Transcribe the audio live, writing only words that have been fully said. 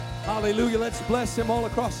Hallelujah. Let's bless him all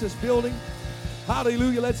across this building.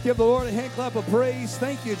 Hallelujah. Let's give the Lord a hand clap of praise.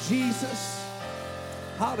 Thank you, Jesus.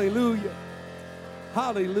 Hallelujah.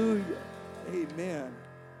 Hallelujah. Amen.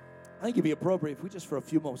 I think it'd be appropriate if we just for a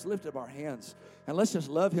few moments lift up our hands and let's just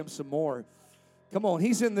love him some more. Come on,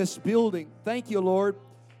 he's in this building. Thank you, Lord.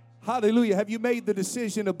 Hallelujah. Have you made the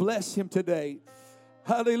decision to bless him today?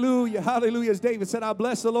 Hallelujah. Hallelujah. As David said, I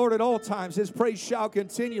bless the Lord at all times. His praise shall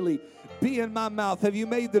continually be in my mouth. Have you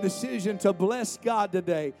made the decision to bless God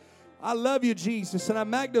today? I love you, Jesus, and I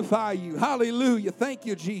magnify you. Hallelujah. Thank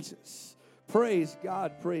you, Jesus. Praise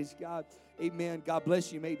God. Praise God. Amen. God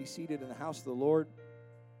bless you. You may be seated in the house of the Lord.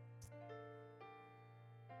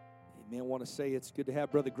 Amen. I want to say it's good to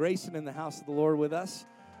have Brother Grayson in the house of the Lord with us.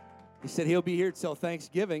 He said he'll be here till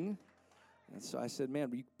Thanksgiving. And so I said,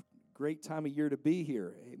 man, great time of year to be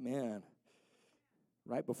here. Amen.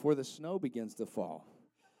 Right before the snow begins to fall.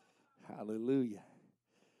 Hallelujah.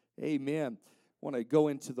 Amen. I want to go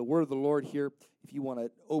into the word of the Lord here. If you want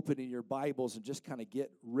to open in your Bibles and just kind of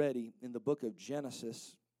get ready in the book of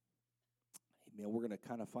Genesis. Amen. We're going to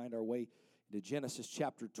kind of find our way into Genesis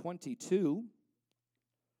chapter 22.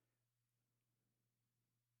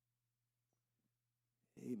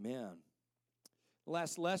 Amen.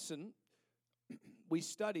 Last lesson, we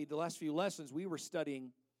studied, the last few lessons, we were studying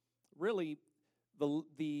really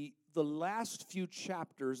the last few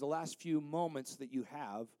chapters, the last few moments that you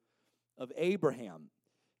have of Abraham.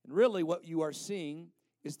 And really what you are seeing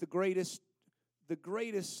is the greatest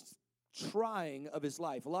trying of his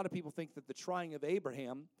life. A lot of people think that the trying of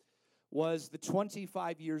Abraham was the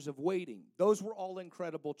 25 years of waiting. Those were all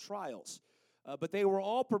incredible trials. But they were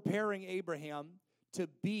all preparing Abraham to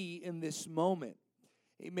be in this moment.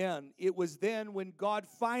 Amen. It was then when God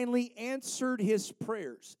finally answered his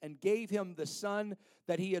prayers and gave him the son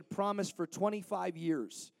that he had promised for 25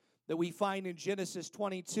 years that we find in Genesis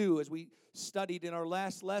 22 as we studied in our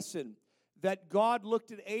last lesson, that God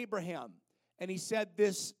looked at Abraham and he said,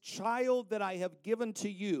 this child that I have given to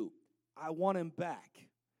you, I want him back.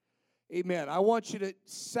 Amen. I want you to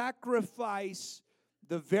sacrifice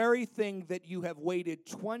the very thing that you have waited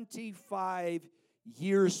 25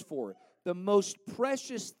 years for. The most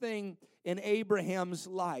precious thing in Abraham's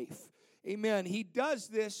life. Amen. He does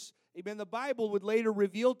this. Amen. The Bible would later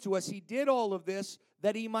reveal to us he did all of this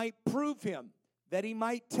that he might prove him, that he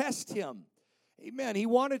might test him. Amen. He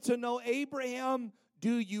wanted to know, Abraham,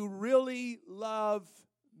 do you really love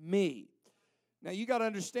me? Now you got to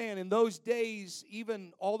understand, in those days,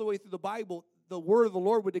 even all the way through the Bible, the word of the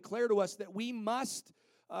Lord would declare to us that we must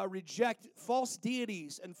reject false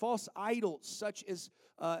deities and false idols, such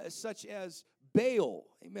as Baal.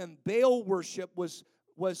 Amen. Baal worship was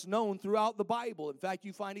known throughout the Bible. In fact,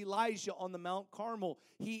 you find Elijah on the Mount Carmel.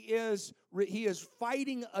 He is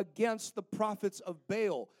fighting against the prophets of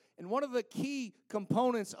Baal. And one of the key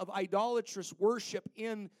components of idolatrous worship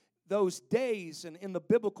in those days and in the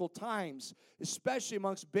biblical times, especially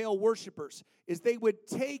amongst Baal worshipers, is they would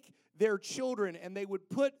take their children and they would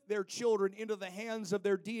put their children into the hands of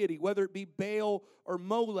their deity, whether it be Baal or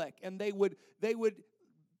Molech, and they would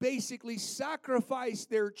basically sacrifice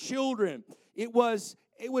their children. It was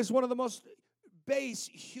one of the most base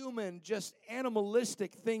human, just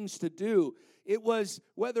animalistic things to do. It was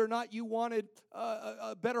whether or not you wanted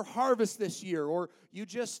a better harvest this year or you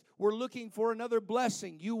just were looking for another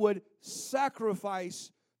blessing, you would sacrifice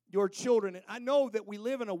your children. And I know that we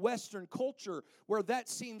live in a Western culture where that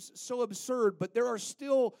seems so absurd, but there are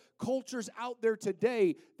still cultures out there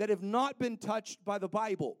today that have not been touched by the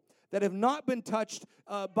Bible, that have not been touched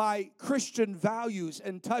by Christian values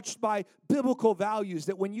and touched by biblical values,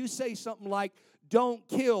 that when you say something like, don't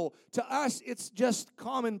kill, to us it's just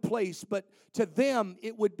commonplace, but to them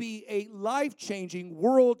it would be a life-changing,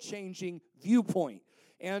 world-changing viewpoint.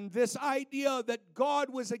 And this idea that God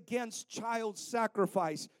was against child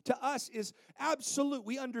sacrifice to us is absolute.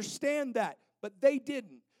 We understand that, but they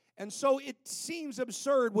didn't. And so it seems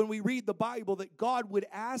absurd when we read the Bible that God would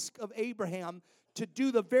ask of Abraham to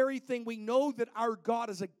do the very thing we know that our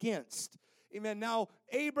God is against. Amen. Now,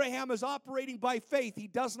 Abraham is operating by faith. He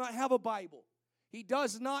does not have a Bible. He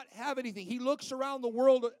does not have anything. He looks around the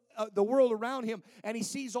world around him, and he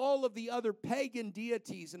sees all of the other pagan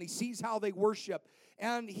deities, and he sees how they worship.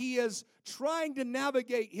 And he is trying to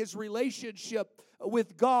navigate his relationship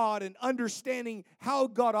with God and understanding how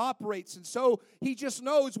God operates. And so he just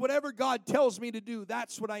knows whatever God tells me to do,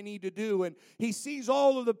 that's what I need to do. And he sees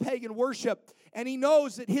all of the pagan worship, and he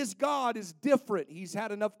knows that his God is different. He's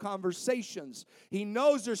had enough conversations. He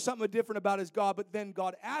knows there's something different about his God, but then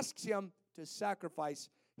God asks him to sacrifice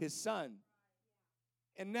his son.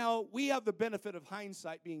 And now we have the benefit of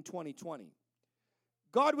hindsight being 2020.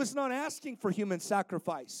 God was not asking for human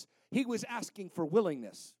sacrifice. He was asking for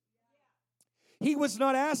willingness. He was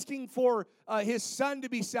not asking for his son to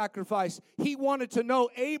be sacrificed. He wanted to know,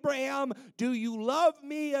 Abraham, do you love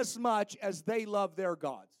me as much as they love their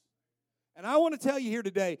gods? And I want to tell you here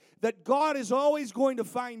today that God is always going to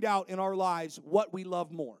find out in our lives what we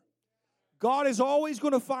love more. God is always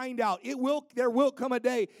going to find out. There will come a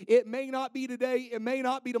day. It may not be today. It may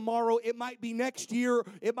not be tomorrow. It might be next year.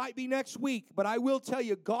 It might be next week. But I will tell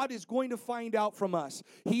you, God is going to find out from us.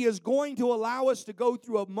 He is going to allow us to go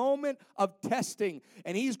through a moment of testing.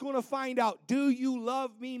 And He's going to find out, do you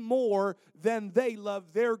love me more than they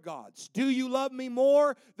love their gods? Do you love me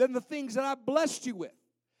more than the things that I've blessed you with?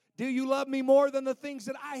 Do you love me more than the things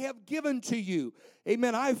that I have given to you?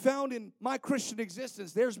 Amen. I've found in my Christian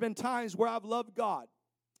existence, there's been times where I've loved God.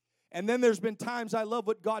 And then there's been times I love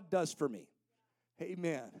what God does for me.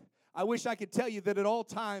 Amen. I wish I could tell you that at all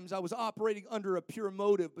times I was operating under a pure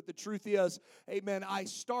motive. But the truth is, amen, I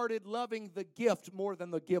started loving the gift more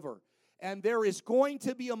than the giver. And there is going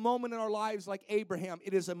to be a moment in our lives like Abraham.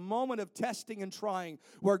 It is a moment of testing and trying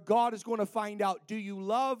where God is going to find out, do you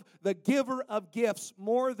love the giver of gifts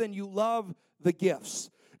more than you love the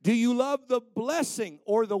gifts? Do you love the blessing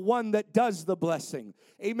or the one that does the blessing?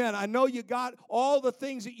 Amen. I know you got all the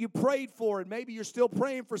things that you prayed for, and maybe you're still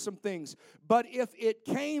praying for some things. But if it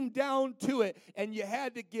came down to it and you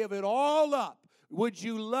had to give it all up, would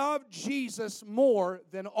you love Jesus more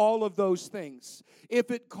than all of those things?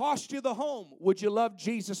 If it cost you the home, would you love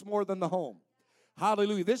Jesus more than the home?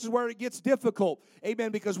 Hallelujah. This is where it gets difficult.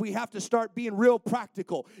 Amen. Because we have to start being real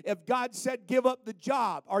practical. If God said give up the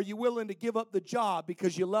job, are you willing to give up the job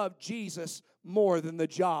because you love Jesus more than the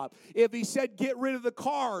job? If He said get rid of the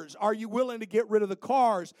cars, are you willing to get rid of the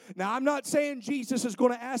cars? Now, I'm not saying Jesus is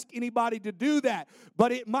going to ask anybody to do that,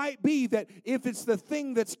 but it might be that if it's the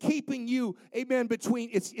thing that's keeping you, amen,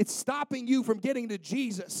 it's stopping you from getting to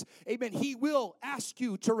Jesus, amen, He will ask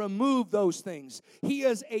you to remove those things. He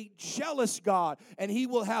is a jealous God, and He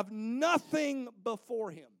will have nothing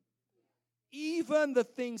before Him, even the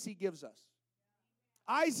things He gives us.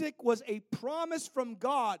 Isaac was a promise from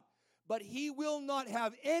God, but He will not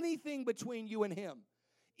have anything between you and Him.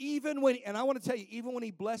 And I want to tell you, even when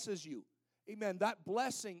He blesses you, amen, that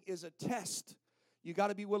blessing is a test. You got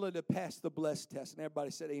to be willing to pass the blessed test. And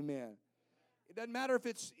everybody said amen. It doesn't matter if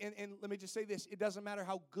it's, and let me just say this, it doesn't matter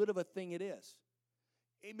how good of a thing it is.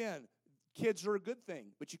 Amen. Kids are a good thing,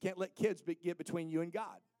 but you can't let kids get between you and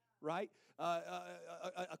God, right?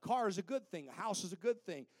 A car is a good thing. A house is a good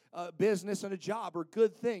thing. Business and a job are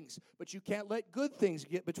good things, but you can't let good things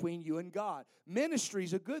get between you and God. Ministry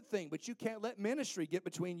is a good thing, but you can't let ministry get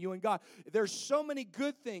between you and God. There's so many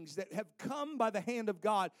good things that have come by the hand of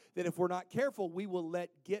God that if we're not careful, we will let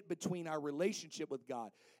get between our relationship with God.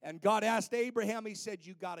 And God asked Abraham, He said,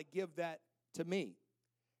 you got to give that to me.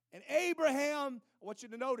 And Abraham, I want you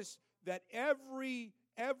to notice that every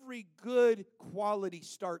good quality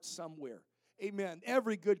starts somewhere. Amen.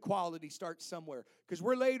 Every good quality starts somewhere. Because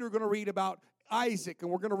we're later going to read about Isaac,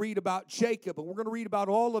 and we're going to read about Jacob, and we're going to read about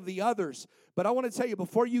all of the others. But I want to tell you,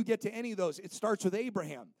 before you get to any of those, it starts with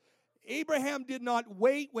Abraham. Abraham did not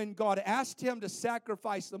wait when God asked him to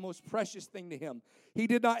sacrifice the most precious thing to him. He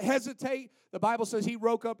did not hesitate. The Bible says he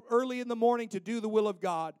woke up early in the morning to do the will of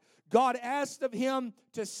God. God asked of him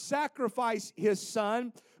to sacrifice his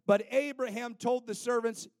son, but Abraham told the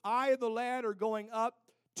servants, I and the lad are going up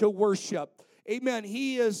to worship. Amen.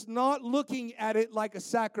 He is not looking at it like a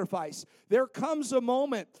sacrifice. There comes a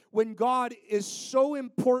moment when God is so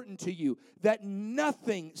important to you that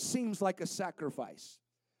nothing seems like a sacrifice.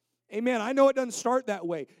 Amen. I know it doesn't start that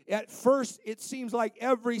way. At first, it seems like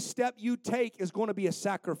every step you take is going to be a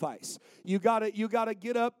sacrifice. You gotta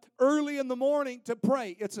get up early in the morning to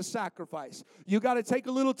pray. It's a sacrifice. You got to take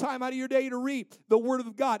a little time out of your day to read the Word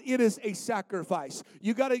of God. It is a sacrifice.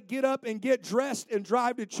 You got to get up and get dressed and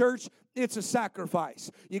drive to church. It's a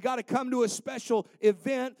sacrifice. You got to come to a special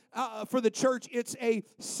event for the church. It's a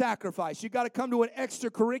sacrifice. You got to come to an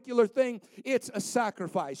extracurricular thing. It's a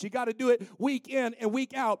sacrifice. You got to do it week in and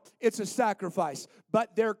week out. It's a sacrifice.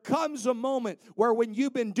 But there comes a moment where when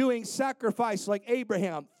you've been doing sacrifice like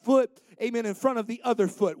Abraham, foot, amen, in front of the other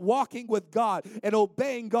foot, walking with God and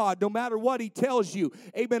obeying God no matter what He tells you,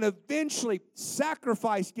 amen, eventually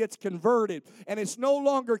sacrifice gets converted and it's no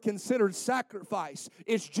longer considered sacrifice.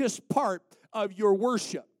 It's just part of your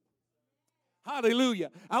worship.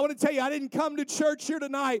 Hallelujah. I want to tell you, I didn't come to church here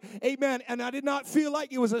tonight, amen, and I did not feel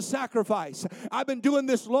like it was a sacrifice. I've been doing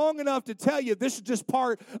this long enough to tell you this is just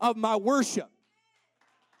part of my worship.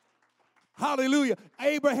 Hallelujah.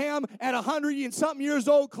 Abraham at 100 and something years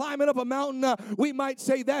old climbing up a mountain, we might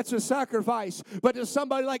say that's a sacrifice. But to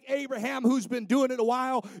somebody like Abraham who's been doing it a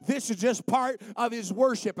while, this is just part of his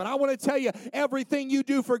worship. And I want to tell you, everything you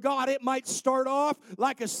do for God, it might start off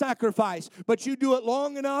like a sacrifice. But you do it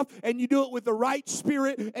long enough and you do it with the right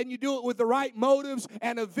spirit and you do it with the right motives.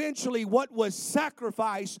 And eventually what was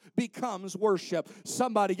sacrifice becomes worship.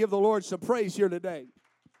 Somebody give the Lord some praise here today.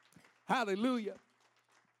 Hallelujah.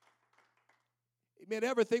 Amen.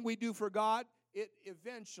 Everything we do for God, it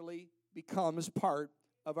eventually becomes part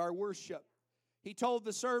of our worship. He told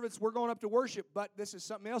the servants, we're going up to worship, but this is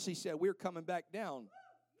something else he said, we're coming back down.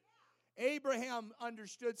 Abraham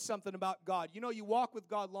understood something about God. You know, you walk with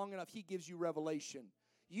God long enough, he gives you revelation.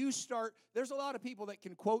 There's a lot of people that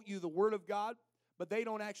can quote you the Word of God, but they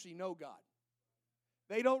don't actually know God.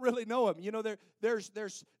 They don't really know Him. You know,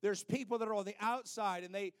 there's people that are on the outside,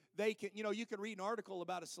 and they can, you know, you can read an article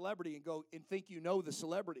about a celebrity and go and think you know the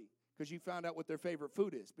celebrity because you found out what their favorite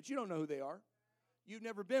food is, but you don't know who they are. You've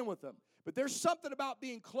never been with them. But there's something about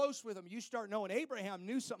being close with them. You start knowing. Abraham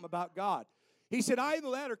knew something about God. He said, I and the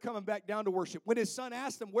lad are coming back down to worship. When his son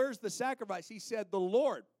asked him, where's the sacrifice? He said, the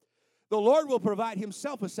Lord will provide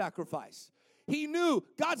himself a sacrifice. He knew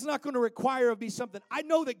God's not going to require of me something. I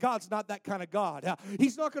know that God's not that kind of God.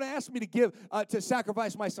 He's not going to ask me to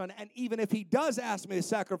sacrifice my son. And even if he does ask me to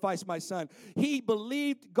sacrifice my son, he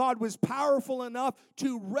believed God was powerful enough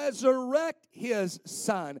to resurrect his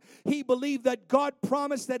son. He believed that God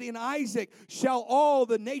promised that in Isaac shall all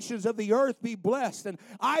the nations of the earth be blessed. And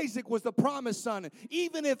Isaac was the promised son. And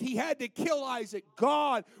even if he had to kill Isaac,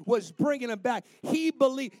 God was bringing him back. He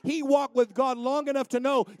walked with God long enough to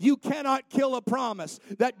know you cannot kill a promise,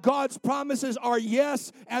 that God's promises are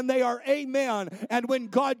yes and they are amen. And when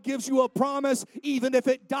God gives you a promise, even if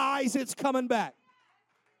it dies, it's coming back.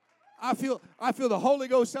 I feel the Holy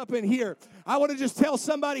Ghost up in here. I want to just tell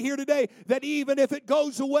somebody here today that even if it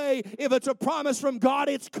goes away, if it's a promise from God,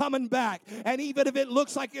 it's coming back. And even if it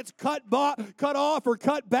looks like it's cut off or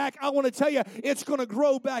cut back, I want to tell you, it's going to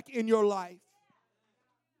grow back in your life.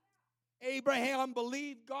 Abraham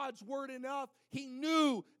believed God's word enough. He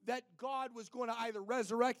knew that God was going to either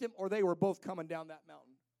resurrect him or they were both coming down that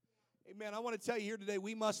mountain. Amen. I want to tell you here today,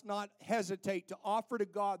 we must not hesitate to offer to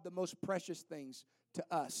God the most precious things to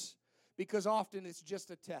us, because often it's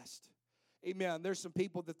just a test. Amen. There's some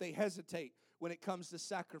people that they hesitate when it comes to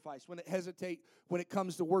sacrifice, when it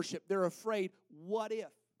comes to worship. They're afraid, what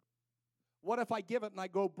if? What if I give it and I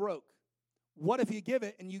go broke? What if you give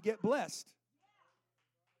it and you get blessed?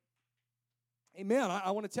 Amen.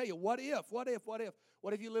 I want to tell you, what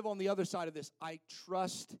if you live on the other side of this? I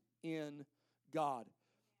trust in God.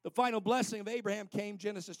 The final blessing of Abraham came,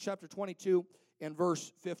 Genesis chapter 22 and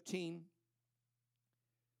verse 15.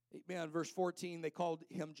 Amen. Verse 14, they called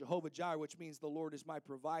him Jehovah Jireh, which means the Lord is my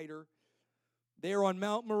provider. There on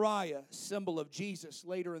Mount Moriah, symbol of Jesus,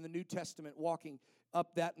 later in the New Testament, walking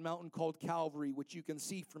up that mountain called Calvary, which you can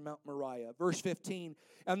see from Mount Moriah. Verse 15,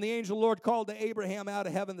 and the angel Lord called to Abraham out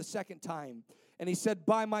of heaven the second time. And he said,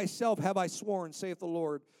 by myself have I sworn, saith the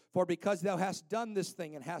Lord, for because thou hast done this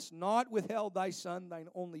thing, and hast not withheld thy son, thine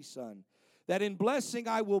only son, that in blessing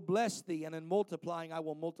I will bless thee, and in multiplying I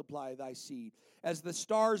will multiply thy seed, as the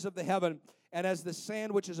stars of the heaven, and as the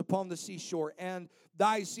sand which is upon the seashore. And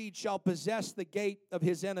thy seed shall possess the gate of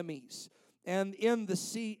his enemies. And in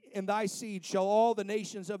thy seed shall all the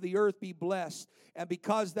nations of the earth be blessed. And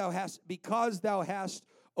because thou hast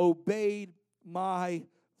obeyed my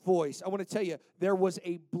voice. I want to tell you, there was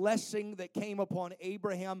a blessing that came upon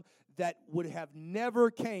Abraham that would have never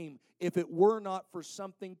came if it were not for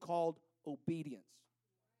something called obedience.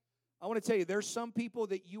 I want to tell you, there's some people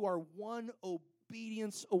that you are one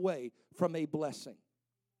obedience away from a blessing.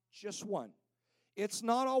 Just one. It's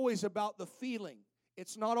not always about the feeling.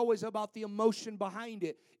 It's not always about the emotion behind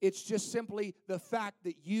it. It's just simply the fact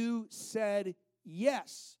that you said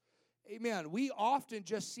yes. Amen. We often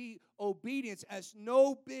just see obedience as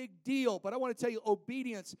no big deal. But I want to tell you,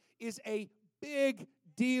 obedience is a big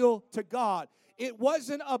deal to God. It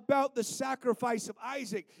wasn't about the sacrifice of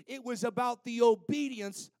Isaac. It was about the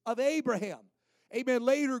obedience of Abraham. Amen.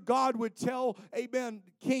 Later, God would tell, amen,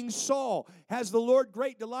 King Saul, has the Lord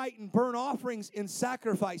great delight in burnt offerings and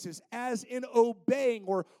sacrifices, as in obeying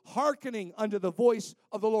or hearkening unto the voice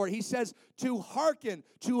of the Lord. He says to hearken,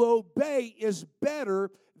 to obey is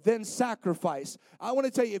better than sacrifice. I want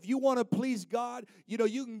to tell you, if you want to please God, you know,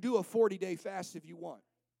 you can do a 40-day fast if you want.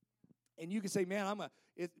 And you can say, man,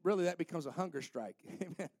 really that becomes a hunger strike.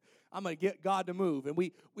 I'm going to get God to move. And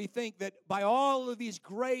we think that by all of these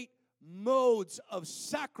great modes of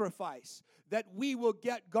sacrifice that we will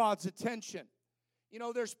get God's attention. You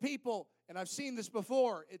know, there's people, And I've seen this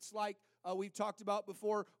before. It's like we've talked about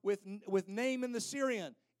before with Naaman the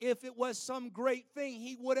Syrian. If it was some great thing,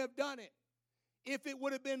 he would have done it. If it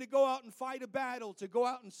would have been to go out and fight a battle, to go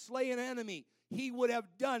out and slay an enemy, he would have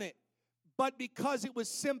done it. But because it was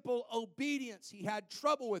simple obedience, he had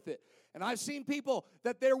trouble with it. And I've seen people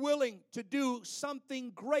that they're willing to do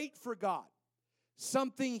something great for God,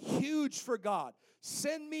 something huge for God.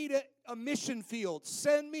 Send me to a mission field.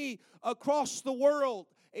 Send me across the world.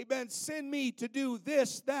 Amen. Send me to do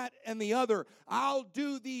this, that, and the other. I'll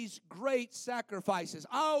do these great sacrifices.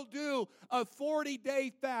 I'll do a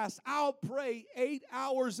 40-day fast. I'll pray 8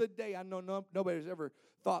 hours a day. I know nobody's ever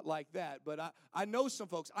thought like that, but I know some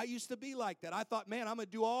folks. I used to be like that. I thought, man, I'm going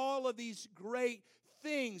to do all of these great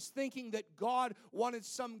things thinking that God wanted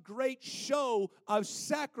some great show of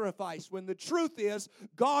sacrifice, when the truth is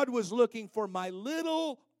God was looking for my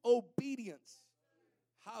little obedience.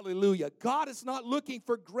 Hallelujah. God is not looking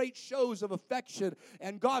for great shows of affection,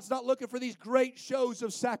 and God's not looking for these great shows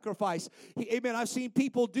of sacrifice. Amen. I've seen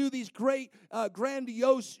people do these great,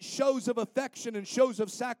 grandiose shows of affection and shows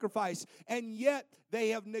of sacrifice, and yet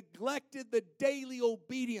they have neglected the daily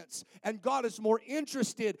obedience. And God is more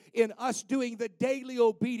interested in us doing the daily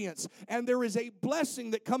obedience. And there is a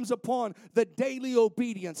blessing that comes upon the daily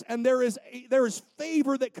obedience. And there is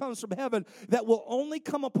favor that comes from heaven that will only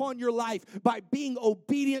come upon your life by being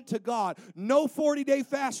obedient to God. No 40-day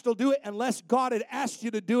fast will do it unless God had asked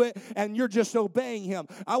you to do it and you're just obeying Him.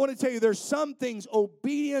 I want to tell you, there's some things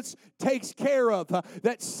obedience takes care of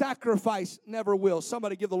that sacrifice never will.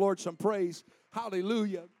 Somebody give the Lord some praise.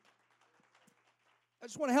 Hallelujah. I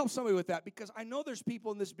just want to help somebody with that, because I know there's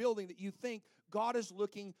people in this building that you think God is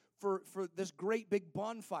looking for this great big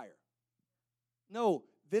bonfire. No,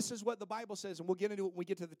 this is what the Bible says, and we'll get into it when we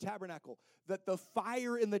get to the tabernacle, that the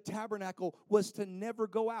fire in the tabernacle was to never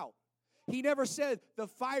go out. He never said the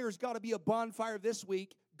fire's got to be a bonfire this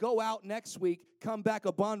week, go out next week, come back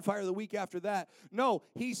a bonfire the week after that. No,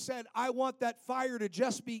 He said, I want that fire to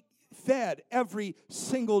just be fed every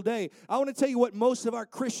single day. I want to tell you what most of our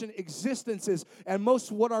Christian existence is, and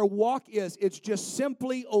most of what our walk is. It's just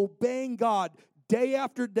simply obeying God day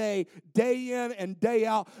after day, day in and day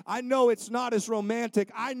out. I know it's not as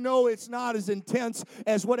romantic. I know it's not as intense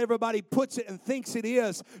as what everybody puts it and thinks it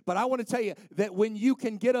is. But I want to tell you that when you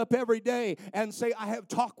can get up every day and say, I have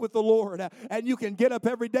talked with the Lord, and you can get up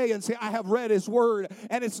every day and say, I have read His Word,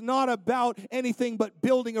 and it's not about anything but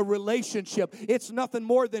building a relationship. It's nothing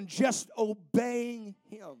more than just obeying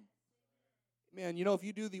Him. Man, you know, if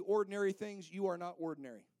you do the ordinary things, you are not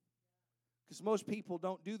ordinary. Because most people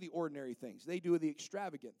don't do the ordinary things. They do the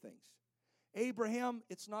extravagant things. Abraham,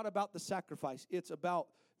 it's not about the sacrifice. It's about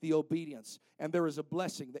the obedience. And there is a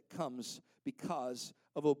blessing that comes because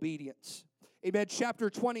of obedience. Amen. Chapter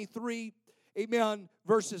 23, amen,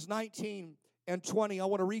 verses 19 and 20. I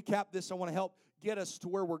want to recap this. I want to help get us to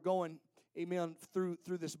where we're going, amen, through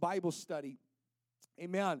this Bible study.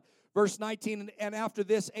 Amen. Verse 19, and after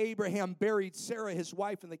this, Abraham buried Sarah, his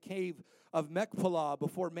wife, in the cave of Machpelah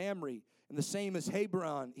before Mamre, and the same as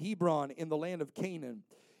Hebron in the land of Canaan.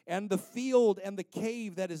 And the field and the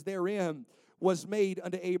cave that is therein was made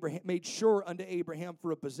sure unto Abraham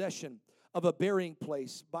for a possession of a burying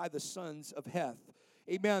place by the sons of Heth.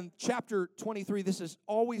 Amen. Chapter 23, this has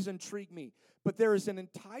always intrigued me. But there is an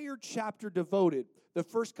entire chapter devoted. The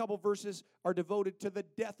first couple verses are devoted to the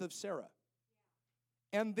death of Sarah.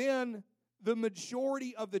 And then the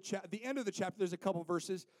majority of the end of the chapter, there's a couple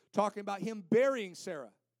verses talking about him burying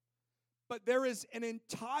Sarah. But there is an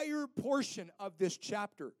entire portion of this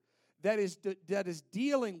chapter that is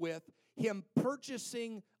dealing with him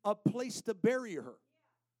purchasing a place to bury her.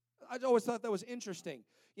 I always thought that was interesting.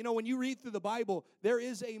 You know, when you read through the Bible, there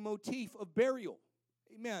is a motif of burial.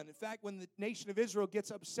 Amen. In fact, when the nation of Israel gets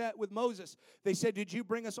upset with Moses, they said, did you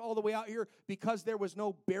bring us all the way out here because there was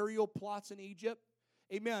no burial plots in Egypt?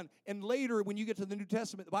 Amen. And later, when you get to the New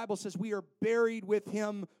Testament, the Bible says we are buried with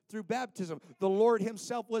Him through baptism. The Lord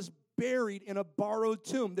Himself was buried in a borrowed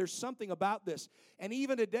tomb. There's something about this. And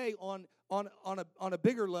even today, on a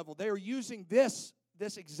bigger level, they are using this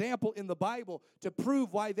example in the Bible to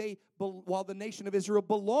prove why the nation of Israel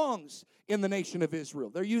belongs in the nation of Israel.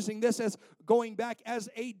 They're using this as going back as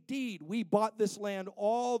a deed. We bought this land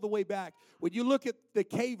all the way back. When you look at the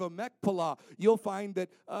cave of Machpelah, you'll find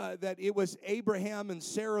that it was Abraham and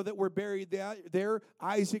Sarah that were buried there.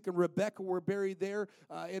 Isaac and Rebekah were buried there.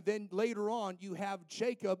 And then later on, you have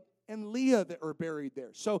Jacob and Leah that are buried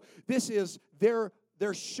there. So this is they're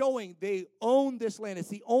showing they own this land. It's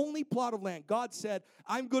the only plot of land. God said,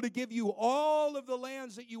 I'm going to give you all of the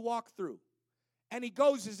lands that you walk through. And He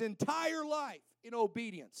goes his entire life in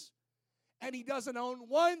obedience. And he doesn't own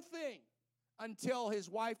one thing until his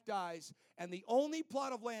wife dies. And the only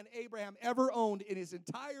plot of land Abraham ever owned in his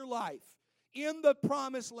entire life in the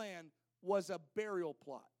promised land was a burial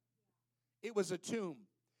plot. It was a tomb.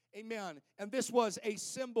 Amen. And this was a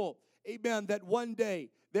symbol, amen, that one day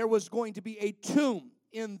there was going to be a tomb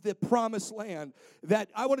in the promised land. That,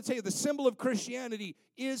 I want to tell you, the symbol of Christianity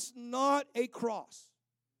is not a cross.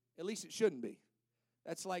 At least it shouldn't be.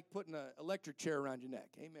 That's like putting an electric chair around your neck.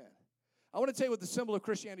 Amen. I want to tell you what the symbol of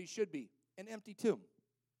Christianity should be. An empty tomb.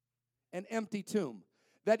 An empty tomb.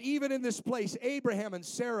 That even in this place, Abraham and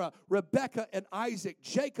Sarah, Rebekah and Isaac,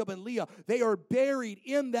 Jacob and Leah, they are buried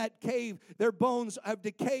in that cave. Their bones have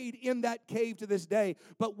decayed in that cave to this day.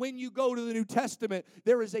 But when you go to the New Testament,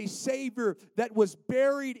 there is a Savior that was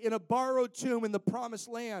buried in a borrowed tomb in the promised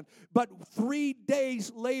land. But 3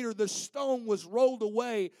 days later, the stone was rolled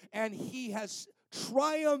away, and he has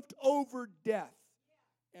triumphed over death.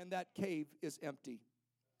 And that cave is empty.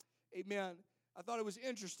 Amen. I thought it was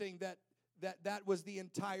interesting that was the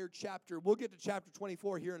entire chapter. We'll get to chapter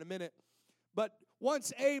 24 here in a minute. But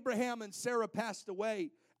once Abraham and Sarah passed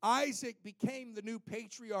away, Isaac became the new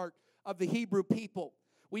patriarch of the Hebrew people.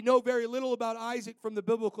 We know very little about Isaac from the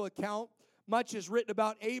biblical account. Much is written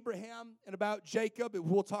about Abraham and about Jacob, and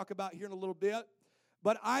we'll talk about here in a little bit.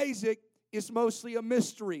 But Isaac is mostly a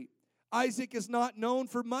mystery. Isaac is not known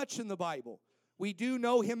for much in the Bible. We do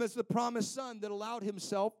know him as the promised son that allowed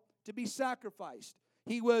himself to be sacrificed.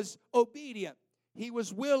 He was obedient. He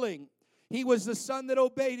was willing. He was the son that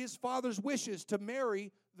obeyed his father's wishes to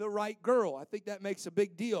marry the right girl. I think that makes a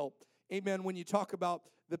big deal, amen, when you talk about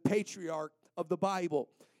the patriarch of the Bible.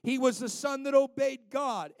 He was the son that obeyed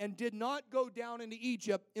God and did not go down into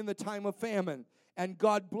Egypt in the time of famine. And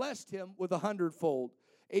God blessed him with 100-fold.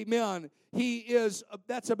 Amen.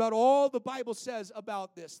 That's about all the Bible says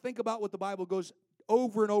about this. Think about what the Bible goes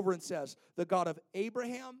over and over and says. The God of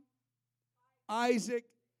Abraham, Isaac,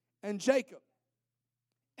 and Jacob.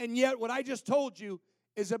 And yet what I just told you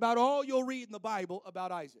is about all you'll read in the Bible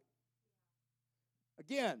about Isaac.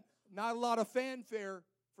 Again, not a lot of fanfare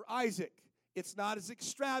for Isaac. It's not as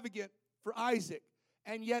extravagant for Isaac.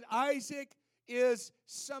 And yet Isaac is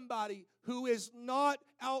somebody who is not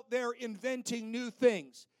out there inventing new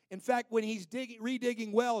things. In fact, when he's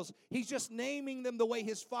redigging wells, he's just naming them the way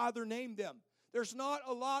his father named them. There's not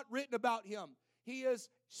a lot written about him. He is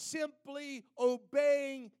simply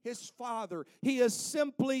obeying his father. He is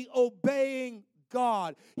simply obeying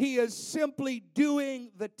God. He is simply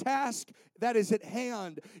doing the task that is at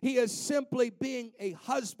hand. He is simply being a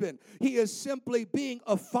husband. He is simply being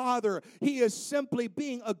a father. He is simply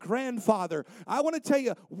being a grandfather. I want to tell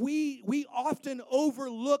you, we often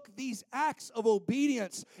overlook these acts of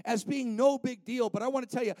obedience as being no big deal. But I want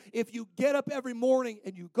to tell you, if you get up every morning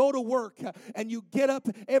and you go to work and you get up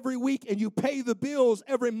every week and you pay the bills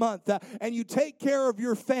every month and you take care of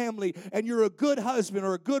your family and you're a good husband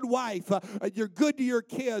or a good wife, you're good to your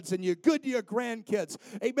kids and you're good to your grandkids.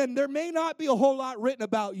 Amen. There may not be a whole lot written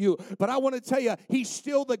about you, but I want to tell you, he's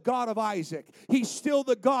still the God of Isaac. He's still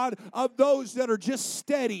the God of those that are just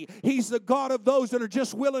steady. He's the God of those that are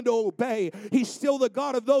just willing to obey. He's still the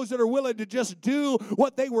God of those that are willing to just do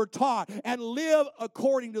what they were taught and live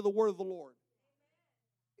according to the word of the Lord.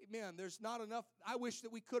 Amen. There's not enough. I wish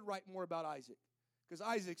that we could write more about Isaac, because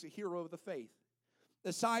Isaac's a hero of the faith.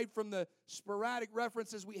 Aside from the sporadic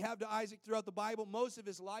references we have to Isaac throughout the Bible, most of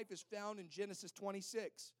his life is found in Genesis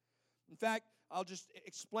 26. In fact, I'll just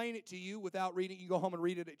explain it to you without reading. You can go home and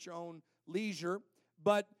read it at your own leisure.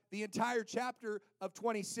 But the entire chapter of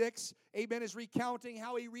 26, amen, is recounting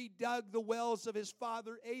how he redug the wells of his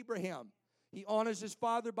father Abraham. He honors his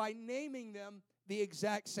father by naming them the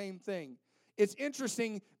exact same thing. It's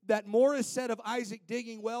interesting that more is said of Isaac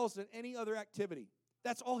digging wells than any other activity.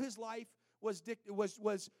 That's all his life was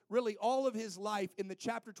really all of his life in the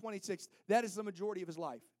chapter 26. That is the majority of his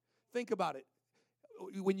life. Think about it.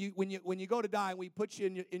 When you go to die, and we put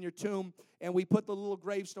you in your tomb, and we put the little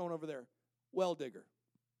gravestone over there, well digger.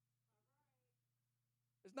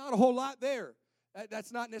 There's not a whole lot there.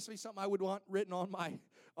 That's not necessarily something I would want written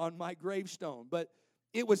on my gravestone, but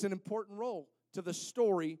it was an important role to the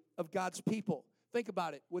story of God's people. Think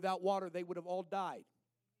about it. Without water, they would have all died.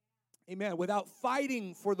 Amen. Without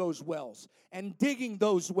fighting for those wells and digging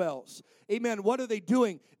those wells. Amen. What are they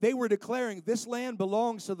doing? They were declaring this land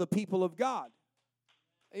belongs to the people of God.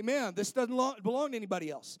 Amen. This doesn't belong to anybody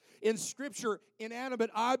else. In Scripture, inanimate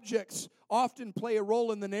objects often play a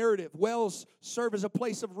role in the narrative. Wells serve as a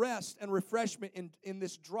place of rest and refreshment in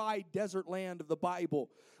this dry desert land of the Bible.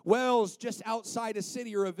 Wells just outside a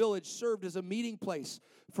city or a village served as a meeting place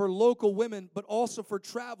for local women, but also for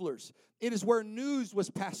travelers. It is where news was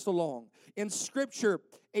passed along. In Scripture,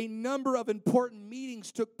 a number of important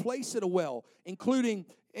meetings took place at a well, including,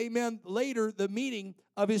 amen, later the meeting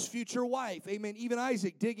of his future wife. Amen. Even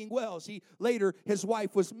Isaac digging wells. Later, his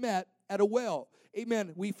wife was met at a well.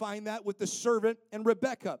 Amen. We find that with the servant and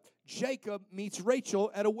Rebekah. Jacob meets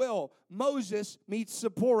Rachel at a well. Moses meets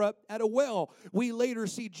Zipporah at a well. We later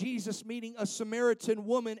see Jesus meeting a Samaritan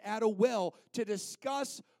woman at a well to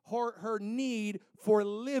discuss her need for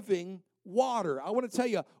living water. I want to tell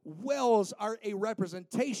you, wells are a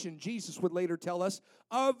representation, Jesus would later tell us,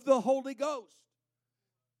 of the Holy Ghost.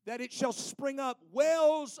 That it shall spring up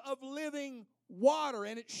wells of living water,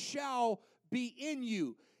 and it shall be in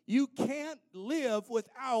you. You can't live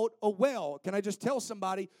without a well. Can I just tell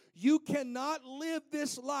somebody, you cannot live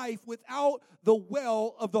this life without the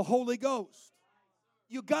well of the Holy Ghost.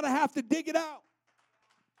 You got to have to dig it out.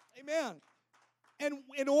 Amen. And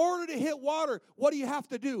in order to hit water, what do you have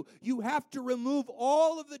to do? You have to remove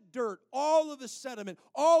all of the dirt, all of the sediment,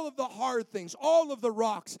 all of the hard things, all of the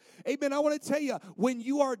rocks. Amen. I want to tell you, when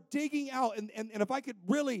you are digging out, and if I could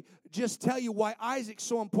really just tell you why Isaac's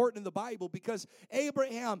so important in the Bible, because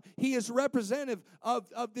Abraham, he is representative of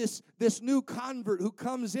this new convert who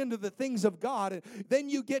comes into the things of God. And then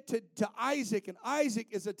you get to Isaac, and Isaac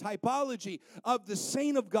is a typology of the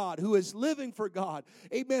saint of God who is living for God.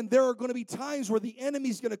 Amen. There are going to be times where the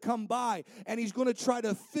enemy's going to come by and he's going to try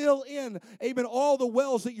to fill in, amen, all the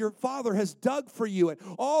wells that your Father has dug for you and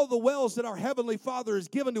all the wells that our Heavenly Father has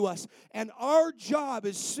given to us. And our job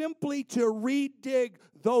is simply to redig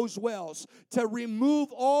those wells, to remove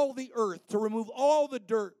all the earth, to remove all the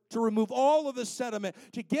dirt, to remove all of the sediment,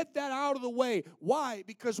 to get that out of the way. Why?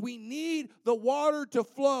 Because we need the water to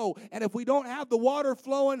flow. And if we don't have the water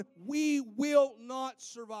flowing, we will not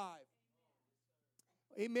survive.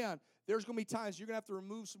 Amen. There's going to be times you're going to have to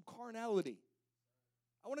remove some carnality.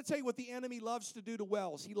 I want to tell you what the enemy loves to do to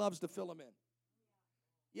wells. He loves to fill them in.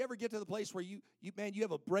 You ever get to the place where you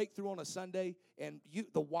have a breakthrough on a Sunday and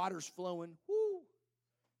the water's flowing? Woo!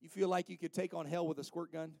 You feel like you could take on hell with a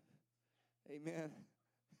squirt gun? Amen.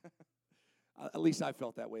 At least I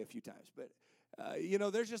felt that way a few times. But,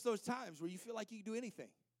 there's just those times where you feel like you can do anything.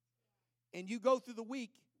 And you go through the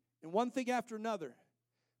week, and one thing after another,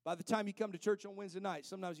 by the time you come to church on Wednesday night,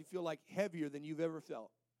 sometimes you feel like heavier than you've ever felt.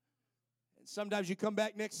 And sometimes you come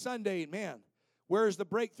back next Sunday, and man, where's the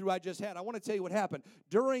breakthrough I just had? I want to tell you what happened.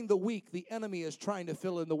 During the week, the enemy is trying to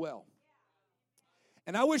fill in the well.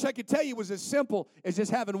 And I wish I could tell you it was as simple as just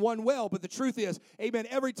having one well, but the truth is, amen,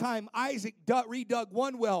 every time Isaac redug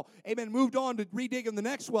one well, amen, moved on to redigging the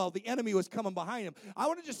next well, the enemy was coming behind him. I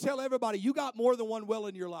want to just tell everybody, you got more than one well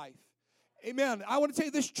in your life. Amen. I want to tell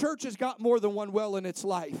you, this church has got more than one well in its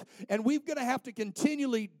life. And we're going to have to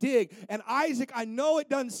continually dig. And Isaac, I know it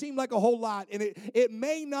doesn't seem like a whole lot. And it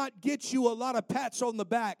may not get you a lot of pats on the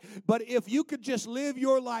back. But if you could just live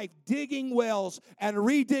your life digging wells and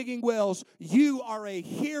redigging wells, you are a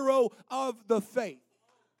hero of the faith.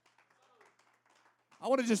 I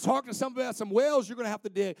want to just talk to somebody about some wells you're going to have to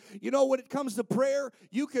dig. You know, when it comes to prayer,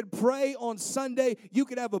 you could pray on Sunday. You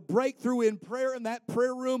could have a breakthrough in prayer in that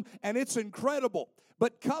prayer room, and it's incredible.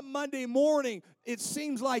 But come Monday morning, it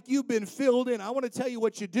seems like you've been filled in. I want to tell you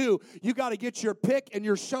what you do. You got to get your pick and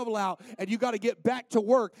your shovel out, and you got to get back to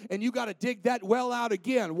work, and you got to dig that well out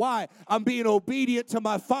again. Why? I'm being obedient to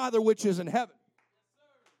my Father which is in heaven.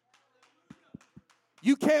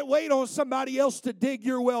 You can't wait on somebody else to dig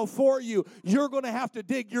your well for you. You're going to have to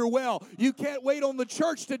dig your well. You can't wait on the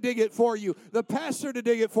church to dig it for you, the pastor to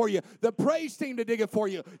dig it for you, the praise team to dig it for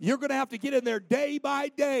you. You're going to have to get in there day by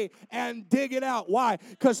day and dig it out. Why?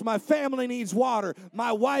 Because my family needs water.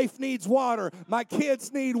 My wife needs water. My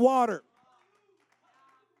kids need water.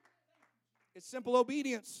 It's simple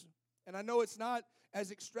obedience. And I know it's not as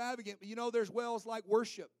extravagant, but there's wells like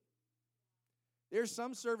worship. There's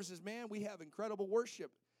some services, man, we have incredible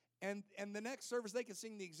worship. And the next service, they can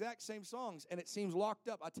sing the exact same songs, and it seems locked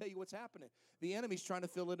up. I'll tell you what's happening. The enemy's trying to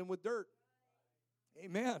fill it in with dirt.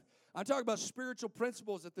 Amen. I'm talking about spiritual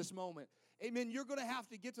principles at this moment. Amen. You're going to have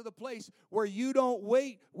to get to the place where you don't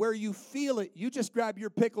wait, where you feel it. You just grab your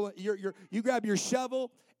pickle, you grab your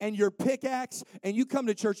shovel and your pickaxe, and you come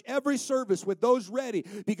to church every service with those ready,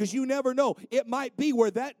 because you never know. It might be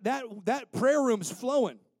where that prayer room's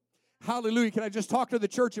flowing. Hallelujah. Can I just talk to the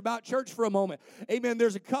church about church for a moment? Amen.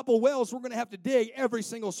 There's a couple wells we're going to have to dig every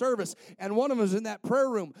single service. And one of them is in that prayer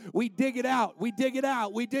room. We dig it out. We dig it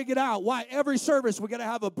out. We dig it out. Why? Every service we're going to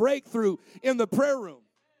have a breakthrough in the prayer room.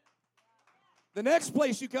 The next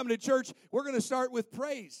place you come to church, we're going to start with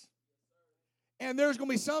praise. And there's going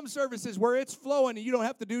to be some services where it's flowing and you don't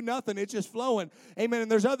have to do nothing. It's just flowing. Amen. And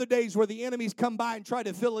there's other days where the enemies come by and try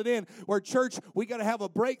to fill it in. Where church, we got to have a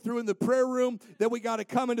breakthrough in the prayer room. Then we got to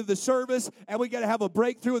come into the service and we got to have a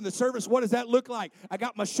breakthrough in the service. What does that look like? I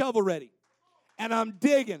got my shovel ready. And I'm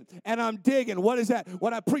digging, and I'm digging. What is that?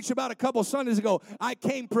 What I preached about a couple Sundays ago. I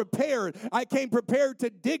came prepared. I came prepared to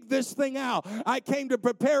dig this thing out. I came to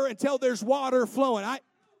prepare until there's water flowing.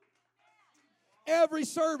 Every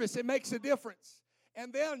service, it makes a difference.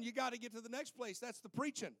 And then you got to get to the next place. That's the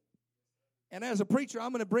preaching. And as a preacher,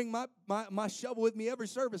 I'm going to bring my shovel with me every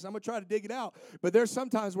service. I'm going to try to dig it out. But there's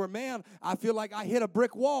sometimes where, man, I feel like I hit a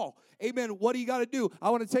brick wall. Amen. What do you got to do? I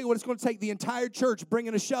want to tell you what it's going to take. The entire church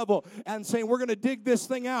bringing a shovel and saying, we're going to dig this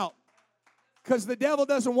thing out. Because the devil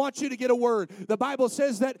doesn't want you to get a word. The Bible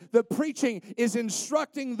says that the preaching is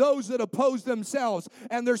instructing those that oppose themselves.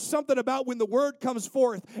 And there's something about when the word comes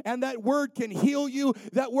forth and that word can heal you,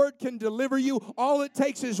 that word can deliver you. All it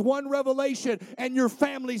takes is one revelation and your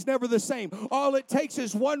family's never the same. All it takes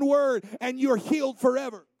is one word and you're healed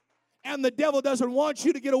forever. And the devil doesn't want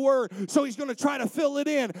you to get a word, so he's going to try to fill it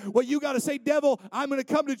in. Well, you got to say, devil, I'm going to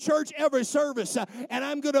come to church every service, and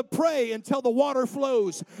I'm going to pray until the water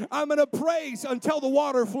flows. I'm going to praise until the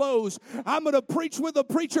water flows. I'm going to preach with the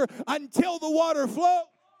preacher until the water flows.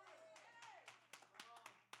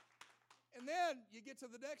 And then you get to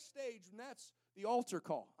the next stage, and that's the altar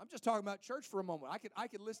call. I'm just talking about church for a moment. I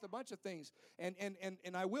could list a bunch of things, and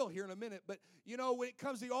I will here in a minute. But, you know, when it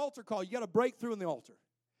comes to the altar call, you got to break through in the altar.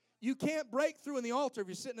 You can't break through in the altar if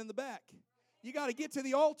you're sitting in the back. You got to get to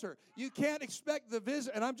the altar. You can't expect the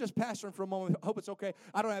visit. And I'm just pastoring for a moment. I hope it's okay.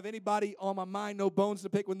 I don't have anybody on my mind, no bones to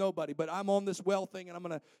pick with nobody. But I'm on this well thing, and I'm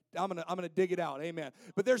gonna dig it out. Amen.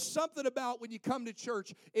 But there's something about when you come to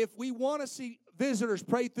church. If we want to see visitors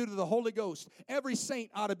pray through to the Holy Ghost, every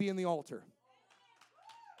saint ought to be in the altar.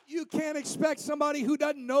 You can't expect somebody who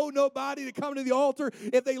doesn't know nobody to come to the altar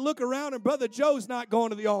if they look around and Brother Joe's not going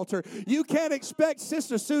to the altar. You can't expect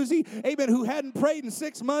Sister Susie, amen, who hadn't prayed in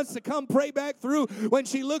 6 months to come pray back through when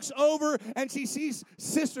she looks over and she sees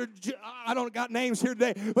Sister, I don't got names here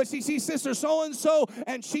today, but she sees Sister so-and-so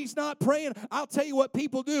and she's not praying. I'll tell you what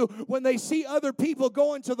people do. When they see other people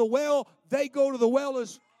going to the well, they go to the well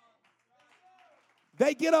as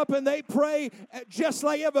they get up and they pray just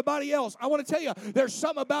like everybody else. I want to tell you, there's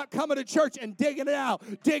something about coming to church and digging it out,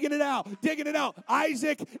 digging it out, digging it out.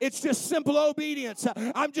 Isaac, it's just simple obedience.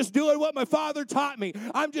 I'm just doing what my father taught me.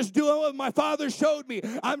 I'm just doing what my father showed me.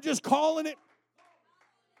 I'm just calling it.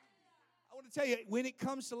 I want to tell you, when it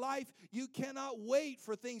comes to life, you cannot wait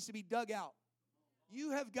for things to be dug out.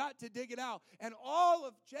 You have got to dig it out. And all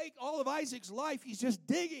of Isaac's life, he's just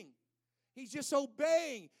digging. He's just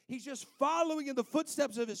obeying. He's just following in the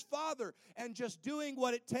footsteps of his father and just doing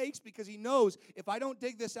what it takes because he knows if I don't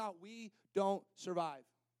dig this out, we don't survive.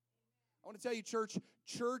 I want to tell you,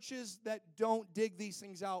 churches that don't dig these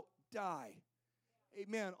things out die.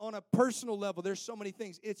 Amen. On a personal level, there's so many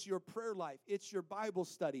things. It's your prayer life. It's your Bible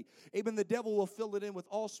study. Amen. The devil will fill it in with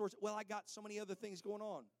all sorts. Well, I got so many other things going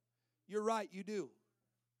on. You're right, you do.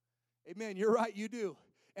 Amen. You're right, you do.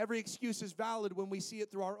 Every excuse is valid when we see it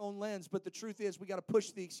through our own lens, but the truth is we got to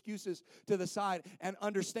push the excuses to the side and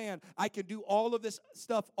understand I can do all of this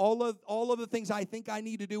stuff, all of the things I think I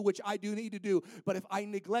need to do, which I do need to do, but if I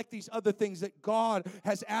neglect these other things that God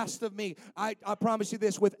has asked of me, I promise you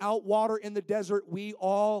this, without water in the desert, we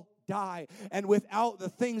all die. And without the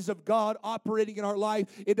things of God operating in our life,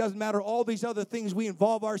 it doesn't matter all these other things we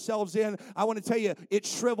involve ourselves in. I want to tell you, it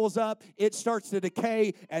shrivels up, it starts to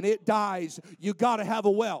decay, and it dies. You got to have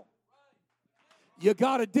a well. You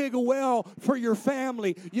got to dig a well for your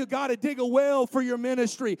family. You got to dig a well for your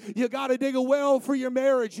ministry. You got to dig a well for your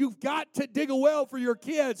marriage. You've got to dig a well for your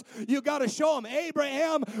kids. You got to show them.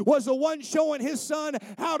 Abraham was the one showing his son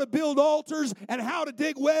how to build altars and how to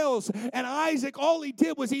dig wells. And Isaac, all he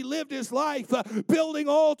did was he lived his life building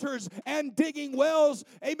altars and digging wells.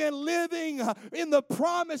 Amen. Living in the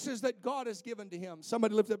promises that God has given to him.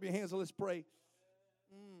 Somebody lift up your hands and let's pray.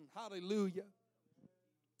 Hallelujah.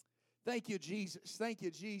 Thank you, Jesus. Thank you,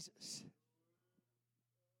 Jesus.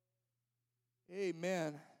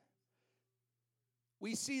 Amen.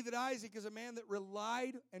 We see that Isaac is a man that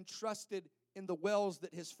relied and trusted in the wells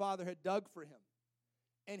that his father had dug for him.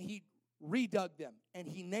 And he redug them, and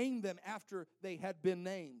he named them after they had been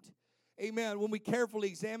named. Amen. When we carefully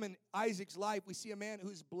examine Isaac's life, we see a man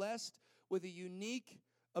who's blessed with a unique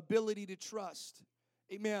ability to trust.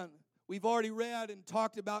 Amen. We've already read and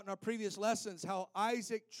talked about in our previous lessons how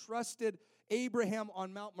Isaac trusted Abraham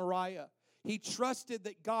on Mount Moriah. He trusted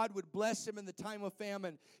that God would bless him in the time of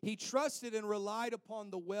famine. He trusted and relied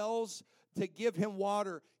upon the wells to give him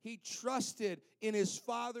water. He trusted in his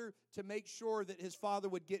father to make sure that his father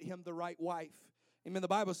would get him the right wife. Amen. The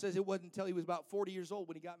Bible says it wasn't until he was about 40 years old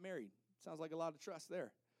when he got married. Sounds like a lot of trust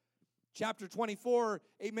there. Chapter 24,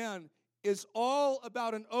 amen, is all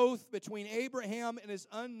about an oath between Abraham and his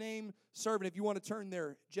unnamed servant. If you want to turn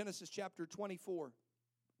there, Genesis chapter 24.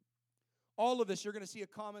 All of this, you're going to see a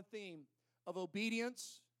common theme of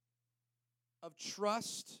obedience, of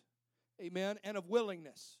trust, amen, and of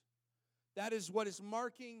willingness. That is what is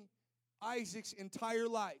marking Isaac's entire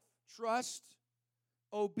life. Trust,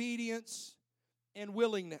 obedience, and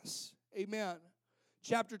willingness. Amen.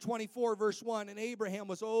 Chapter 24, verse 1, and Abraham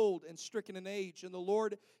was old and stricken in age, and the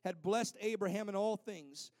Lord had blessed Abraham in all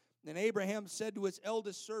things. And Abraham said to his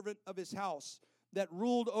eldest servant of his house, that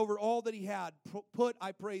ruled over all that he had, put,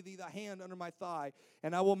 I pray thee, thy hand under my thigh,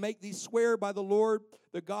 and I will make thee swear by the Lord,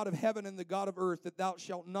 the God of heaven and the God of earth, that thou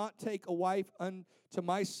shalt not take a wife unto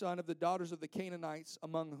my son of the daughters of the Canaanites,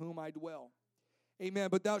 among whom I dwell. Amen.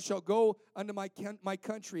 But thou shalt go unto my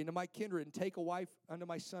country and to my kindred, and take a wife unto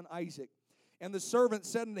my son Isaac. And the servant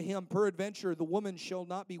said unto him, peradventure, the woman shall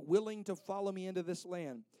not be willing to follow me into this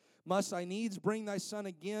land. Must I needs bring thy son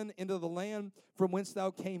again into the land from whence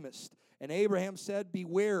thou camest? And Abraham said,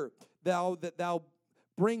 beware that thou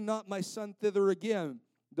bring not my son thither again.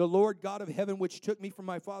 The Lord God of heaven, which took me from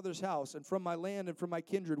my father's house, and from my land, and from my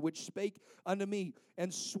kindred, which spake unto me,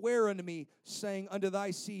 and sware unto me, saying, unto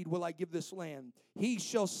thy seed will I give this land. He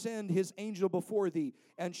shall send his angel before thee,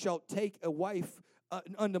 and shall take a wife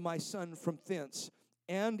unto my son from thence.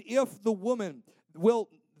 And if the woman will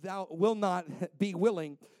not be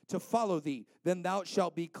willing to follow thee, then thou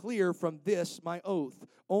shalt be clear from this my oath.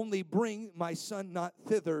 Only bring my son not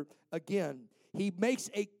thither again. He makes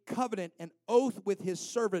a covenant, an oath with his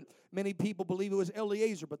servant. Many people believe it was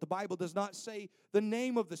Eliezer, but the Bible does not say the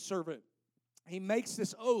name of the servant. He makes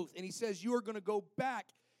this oath, and he says, you are going to go back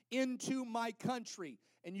into my country,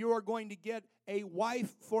 and you are going to get a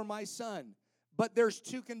wife for my son. But there's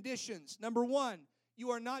two conditions. Number one,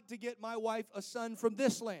 you are not to get my wife a son from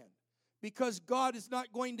this land, because God is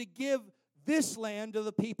not going to give this land to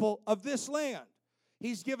the people of this land.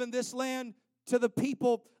 He's given this land to the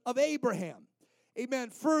people of Abraham. Amen.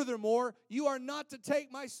 Furthermore, you are not to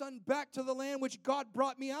take my son back to the land which God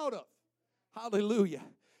brought me out of. Hallelujah.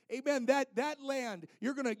 Amen. That land,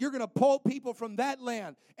 you're gonna pull people from that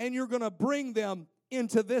land, and you're gonna bring them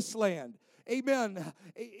into this land. Amen.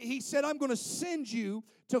 He said, I'm going to send you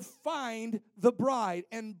to find the bride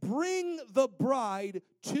and bring the bride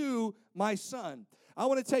to my son. I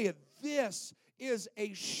want to tell you, this is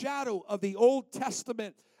a shadow of the Old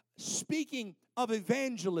Testament speaking of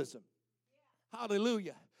evangelism.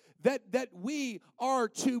 Hallelujah. That we are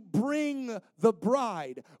to bring the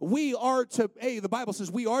bride. We are to, the Bible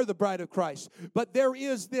says we are the bride of Christ. But there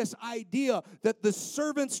is this idea that the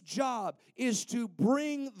servant's job is to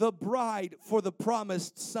bring the bride for the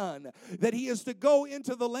promised son. That he is to go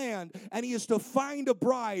into the land and he is to find a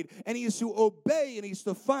bride and he is to obey and he is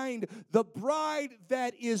to find the bride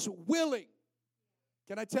that is willing.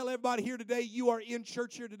 Can I tell everybody here today, you are in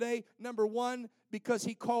church here today, number one, because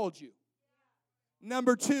he called you.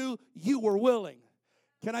 Number two, you were willing.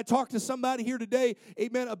 Can I talk to somebody here today,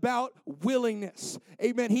 amen, about willingness?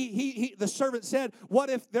 Amen. The servant said,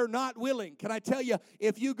 what if they're not willing? Can I tell you,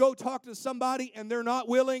 if you go talk to somebody and they're not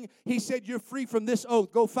willing, he said, you're free from this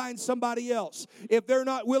oath. Go find somebody else. If they're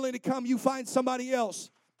not willing to come, you find somebody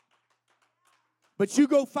else. But you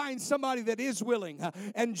go find somebody that is willing.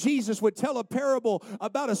 And Jesus would tell a parable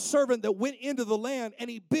about a servant that went into the land and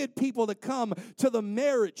he bid people to come to the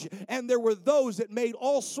marriage. And there were those that made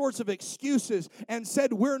all sorts of excuses and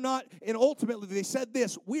said, we're not. And ultimately they said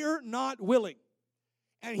this, we're not willing.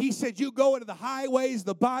 And he said, you go into the highways,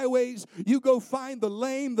 the byways, you go find the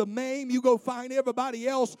lame, the maimed, you go find everybody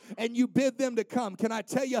else, and you bid them to come. Can I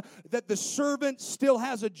tell you that the servant still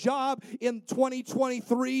has a job in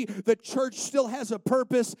 2023? The church still has a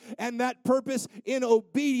purpose, and that purpose in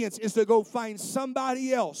obedience is to go find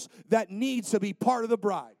somebody else that needs to be part of the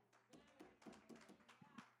bride.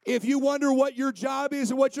 If you wonder what your job is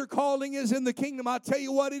and what your calling is in the kingdom, I'll tell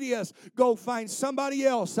you what it is. Go find somebody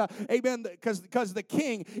else. Amen. Because the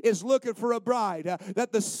king is looking for a bride.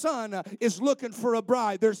 That the son is looking for a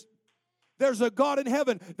bride. There's There's a God in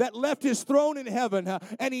heaven that left his throne in heaven,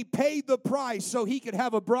 and he paid the price so he could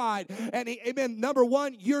have a bride. And amen, number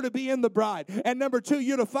one, you're to be in the bride. And number two,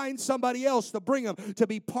 you're to find somebody else to bring them to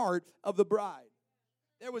be part of the bride.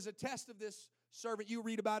 There was a test of this servant. You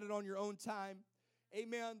read about it on your own time.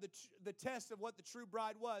 Amen. The test of what the true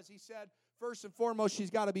bride was. He said, first and foremost, she's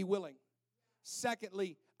got to be willing.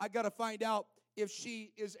 Secondly, I got to find out if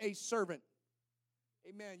she is a servant.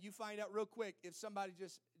 Amen. You find out real quick if somebody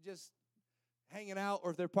just hanging out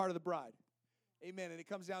or if they're part of the bride. Amen. And it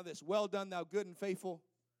comes down to this. Well done, thou good and faithful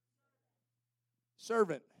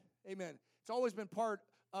servant. Amen. It's always been part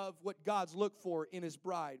of what God's looked for in his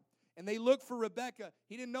bride. And they looked for Rebekah.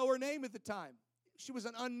 He didn't know her name at the time. She was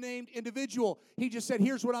an unnamed individual. He just said,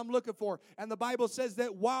 here's what I'm looking for. And the Bible says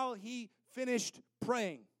that while he finished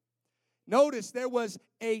praying, notice there was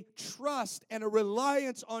a trust and a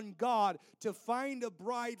reliance on God to find a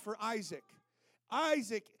bride for Isaac.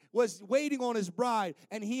 Isaac was waiting on his bride,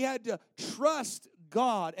 and he had to trust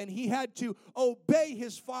God, and he had to obey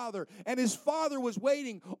his father. And his father was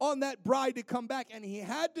waiting on that bride to come back, and he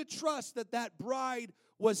had to trust that that bride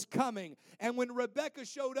was coming. And when Rebekah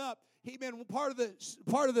showed up, part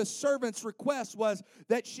of the servant's request was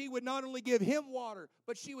that she would not only give him water,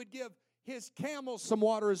 but she would give his camels some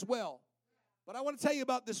water as well. But I want to tell you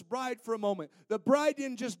about this bride for a moment. The bride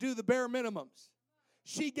didn't just do the bare minimums.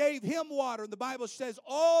 She gave him water. And the Bible says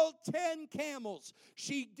all 10 camels.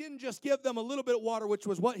 She didn't just give them a little bit of water, which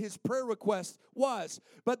was what his prayer request was.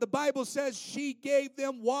 But the Bible says she gave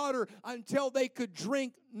them water until they could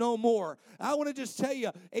drink no more. I want to just tell you,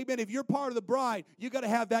 amen, if you're part of the bride, you got to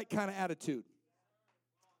have that kind of attitude.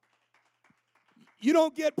 You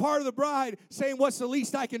don't get part of the bride saying, what's the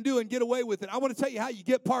least I can do and get away with it. I want to tell you how you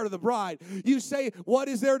get part of the bride. You say, what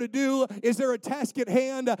is there to do? Is there a task at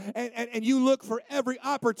hand? And you look for every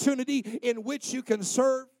opportunity in which you can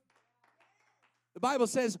serve. The Bible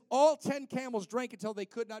says all 10 camels drank until they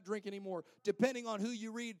could not drink anymore. Depending on who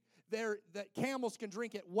you read there, that camels can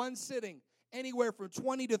drink at one sitting anywhere from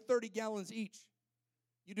 20 to 30 gallons each.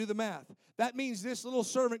 You do the math. That means this little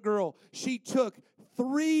servant girl, she took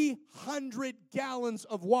 300 gallons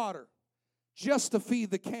of water just to feed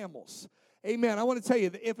the camels. Amen. I want to tell you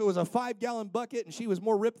that if it was a 5-gallon bucket and she was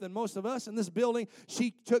more ripped than most of us in this building,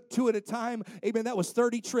 she took 2 at a time. Amen. That was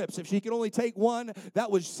 30 trips. If she could only take one, that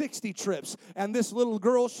was 60 trips. And this little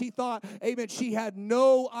girl, she thought, amen, she had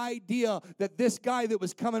no idea that this guy that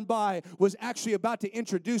was coming by was actually about to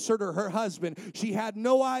introduce her to her husband. She had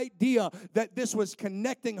no idea that this was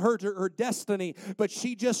connecting her to her destiny, but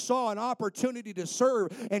she just saw an opportunity to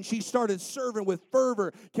serve, and she started serving with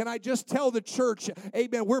fervor. Can I just tell the church,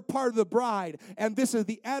 amen, we're part of the bride. And this is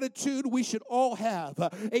the attitude we should all have.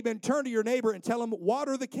 Amen. Turn to your neighbor and tell them,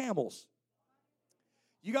 water the camels.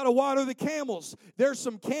 You got to water the camels. There's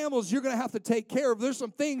some camels you're going to have to take care of. There's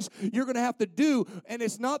some things you're going to have to do. And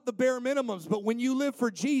it's not the bare minimums. But when you live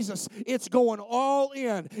for Jesus, it's going all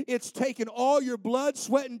in. It's taking all your blood,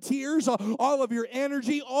 sweat, and tears, all of your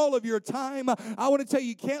energy, all of your time. I want to tell you,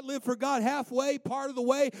 you can't live for God halfway, part of the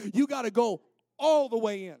way. You got to go all the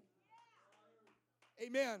way in.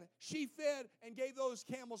 Amen. She fed and gave those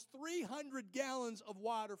camels 300 gallons of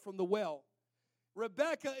water from the well.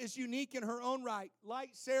 Rebekah is unique in her own right. Like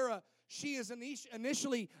Sarah, she is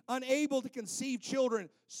initially unable to conceive children.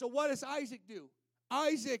 So what does Isaac do?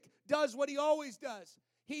 Isaac does what he always does.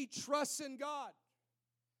 He trusts in God.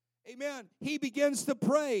 Amen. He begins to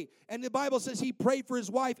pray. And the Bible says he prayed for his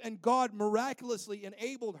wife, and God miraculously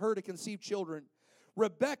enabled her to conceive children.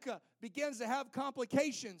 Rebekah begins to have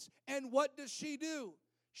complications. And what does she do?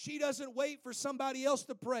 She doesn't wait for somebody else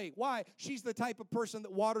to pray. Why? She's the type of person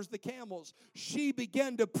that waters the camels. She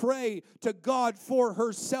began to pray to God for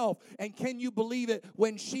herself. And can you believe it?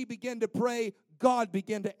 When she began to pray, God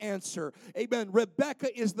began to answer. Amen.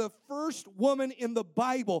 Rebekah is the first woman in the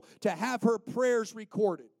Bible to have her prayers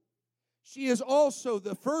recorded. She is also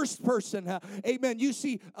the first person, amen. You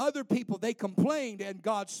see, other people, they complained and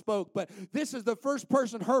God spoke, but this is the first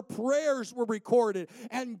person, her prayers were recorded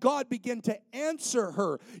and God began to answer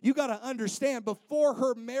her. You got to understand, before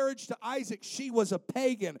her marriage to Isaac, she was a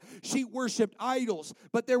pagan. She worshiped idols,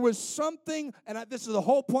 but there was something, and this is the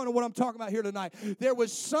whole point of what I'm talking about here tonight. There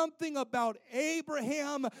was something about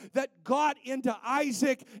Abraham that got into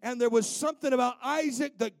Isaac, and there was something about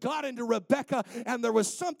Isaac that got into Rebekah, and there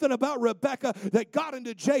was something about Rebekah Rebekah that got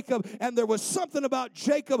into Jacob, and there was something about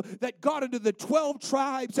Jacob that got into the 12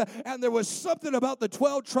 tribes, and there was something about the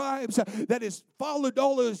 12 tribes that is followed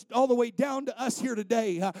all the way down to us here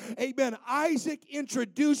today. Amen. Isaac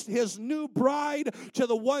introduced his new bride to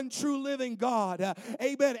the one true living God.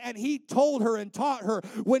 Amen. And he told her and taught her,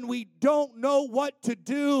 when we don't know what to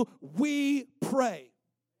do, we pray.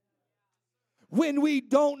 When we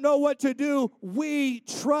don't know what to do, we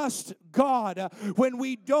trust God. When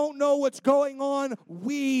we don't know what's going on,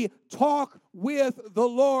 we talk with the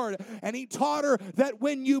Lord. And he taught her that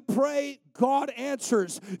when you pray, God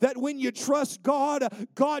answers. That when you trust God,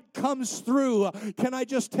 God comes through. Can I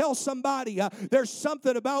just tell somebody, there's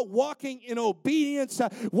something about walking in obedience,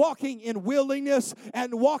 walking in willingness,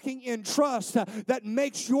 and walking in trust that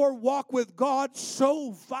makes your walk with God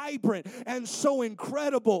so vibrant and so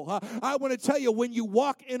incredible. I want to tell you, when you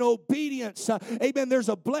walk in obedience, amen, there's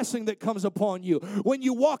a blessing that comes upon you. When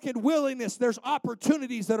you walk in willingness, there's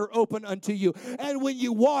opportunities that are open unto you. And when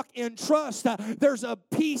you walk in trust, there's a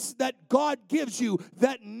peace that God gives you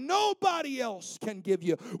that nobody else can give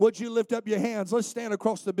you. Would you lift up your hands? Let's stand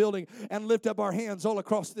across the building and lift up our hands all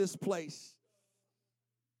across this place.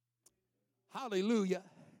 Hallelujah.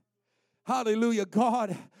 Hallelujah.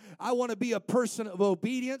 God, I want to be a person of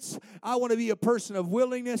obedience. I want to be a person of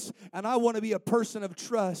willingness. And I want to be a person of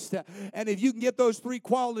trust. And if you can get those three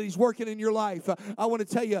qualities working in your life, I want to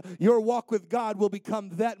tell you, your walk with God will become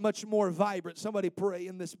that much more vibrant. Somebody pray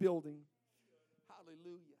in this building.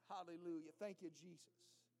 Hallelujah. Hallelujah. Thank you, Jesus.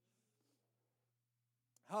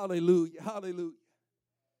 Hallelujah. Hallelujah.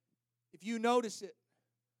 If you notice it,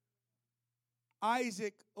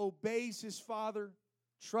 Isaac obeys his father,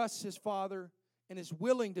 trusts his father, and is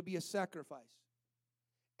willing to be a sacrifice.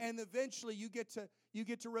 And eventually you get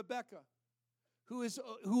to Rebekah, who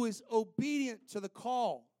is obedient to the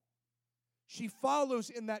call. She follows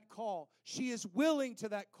in that call. She is willing to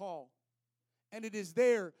that call. And it is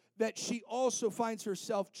there that she also finds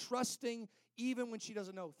herself trusting even when she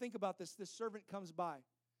doesn't know. Think about this. This servant comes by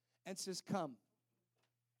and says, "Come."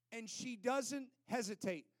 And she doesn't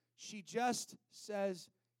hesitate. She just says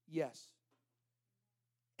yes.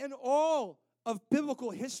 And all of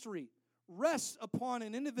biblical history rests upon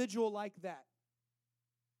an individual like that.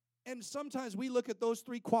 And sometimes we look at those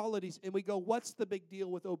three qualities and we go, what's the big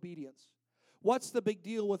deal with obedience? What's the big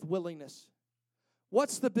deal with willingness?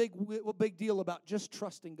 What's the big deal about just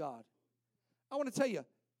trusting God? I want to tell you,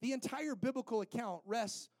 the entire biblical account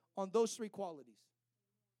rests on those three qualities.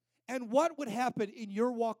 And what would happen in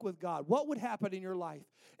your walk with God? What would happen in your life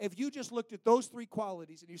if you just looked at those three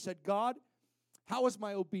qualities and you said, God, how is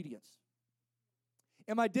my obedience?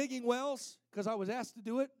 Am I digging wells because I was asked to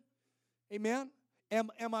do it? Amen.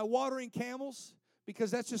 Am I watering camels because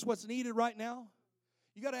that's just what's needed right now?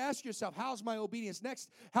 You got to ask yourself, how's my obedience? Next,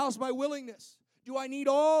 how's my willingness? Do I need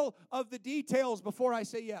all of the details before I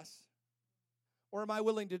say yes? Or am I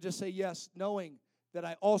willing to just say yes, knowing that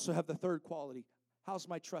I also have the third quality? How's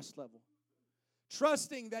my trust level?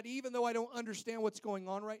 Trusting that even though I don't understand what's going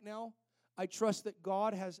on right now, I trust that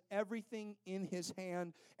God has everything in His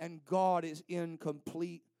hand and God is in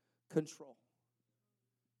complete control.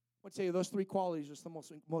 I want to tell you, those three qualities are some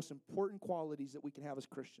most important qualities that we can have as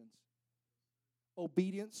Christians.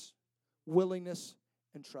 Obedience, willingness,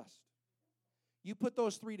 and trust. You put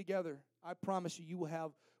those three together, I promise you, you will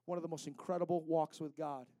have one of the most incredible walks with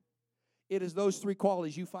God. It is those three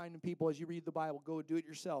qualities you find in people as you read the Bible. Go do it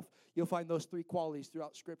yourself. You'll find those three qualities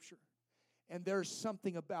throughout Scripture. And there's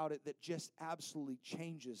something about it that just absolutely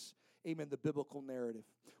changes, amen, the biblical narrative.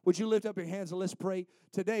 Would you lift up your hands and let's pray?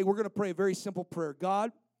 Today, we're going to pray a very simple prayer.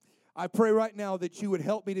 God, I pray right now that you would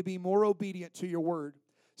help me to be more obedient to your word.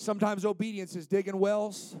 Sometimes obedience is digging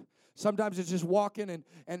wells. Sometimes it's just walking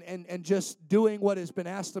and just doing what has been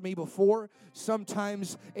asked of me before.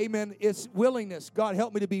 Sometimes, amen, it's willingness. God,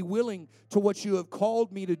 help me to be willing to what you have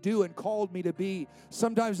called me to do and called me to be.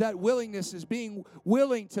 Sometimes that willingness is being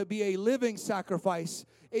willing to be a living sacrifice.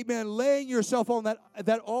 Amen. Laying yourself on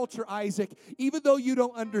that altar, Isaac, even though you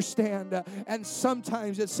don't understand. And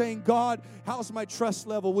sometimes it's saying, God, how's my trust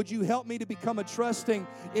level? Would you help me to become a trusting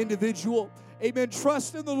individual? Amen.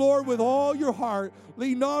 Trust in the Lord with all your heart.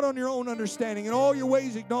 Lean not on your own understanding. In all your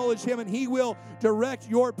ways acknowledge Him, and He will direct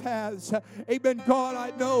your paths. Amen. God,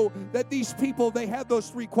 I know that these people, they had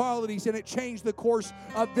those three qualities, and it changed the course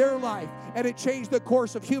of their life, and it changed the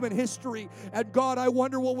course of human history. And God, I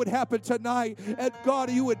wonder what would happen tonight. And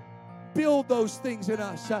God, you would build those things in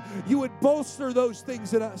us. You would bolster those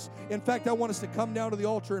things in us. In fact, I want us to come down to the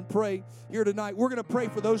altar and pray here tonight. We're going to pray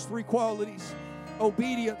for those three qualities: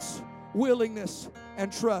 obedience, willingness,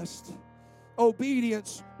 and trust.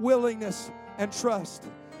 Obedience, willingness, and trust.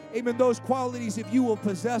 Amen. Those qualities, if you will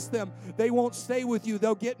possess them, they won't stay with you.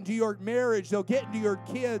 They'll get into your marriage. They'll get into your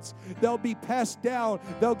kids. They'll be passed down.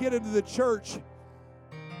 They'll get into the church.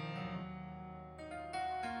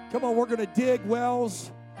 Come on, we're going to dig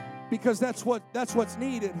wells because that's what's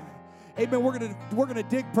needed. Amen. We're gonna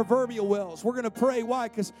dig proverbial wells. We're gonna pray. Why?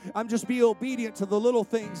 Because I'm just being obedient to the little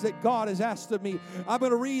things that God has asked of me. I'm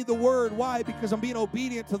gonna read the Word. Why? Because I'm being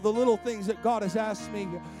obedient to the little things that God has asked me.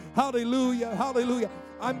 Hallelujah. Hallelujah.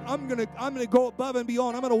 I'm gonna go above and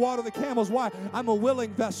beyond. I'm gonna water the camels. Why? I'm a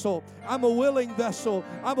willing vessel. I'm a willing vessel.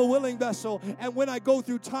 I'm a willing vessel. And when I go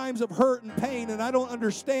through times of hurt and pain and I don't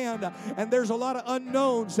understand and there's a lot of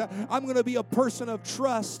unknowns, I'm gonna be a person of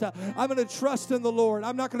trust. I'm gonna trust in the Lord.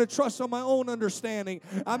 I'm not gonna trust on my own understanding.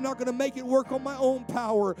 I'm not gonna make it work on my own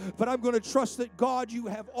power, but I'm gonna trust that God, you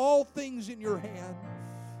have all things in your hand.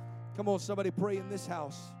 Come on, somebody pray in this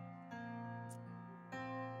house.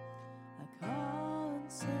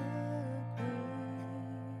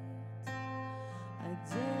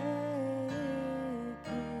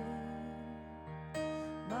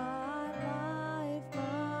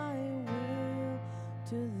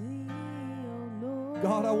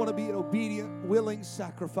 God, I want to be an obedient, willing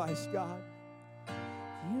sacrifice, God.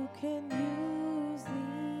 You can use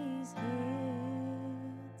these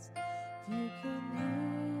hands. You can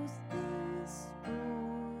use this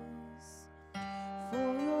voice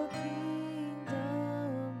for your kingdom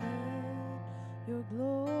and your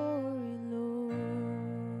glory, Lord.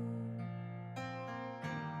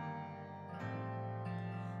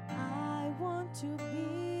 I want to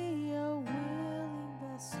be a willing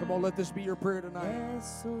vessel. Come on, let this be your prayer tonight.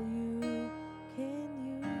 Vessel you can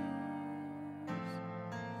use.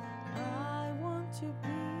 I want to be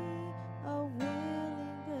a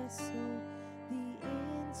willing vessel, the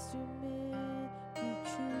instrument you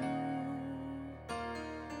choose.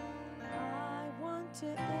 I want to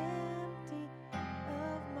empty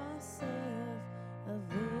of myself,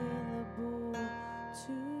 available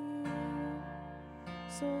to you.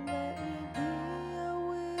 So let me be a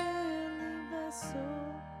willing vessel.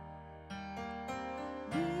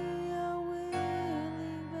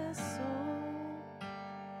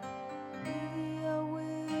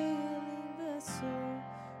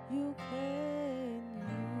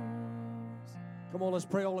 Come on, let's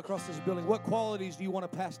pray all across this building. What qualities do you want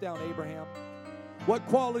to pass down, Abraham? What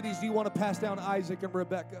qualities do you want to pass down to Isaac and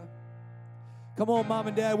Rebekah? Come on, Mom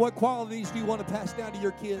and Dad. What qualities do you want to pass down to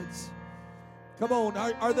your kids? Come on,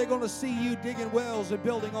 are they going to see you digging wells and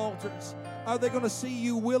building altars? Are they going to see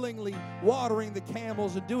you willingly watering the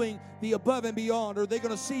camels and doing the above and beyond? Or are they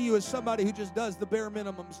going to see you as somebody who just does the bare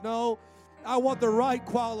minimums? No, I want the right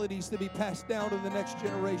qualities to be passed down to the next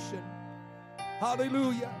generation.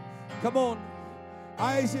 Hallelujah. Come on.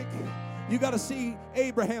 Isaac, you got to see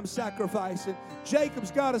Abraham's sacrifice, and Jacob's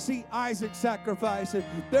got to see Isaac's sacrifice, and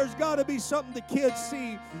there's got to be something the kids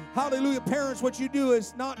see. Hallelujah. Parents, what you do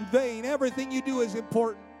is not in vain. Everything you do is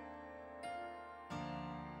important.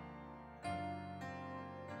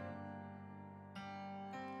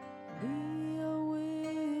 Be a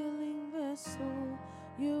willing vessel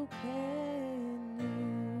you can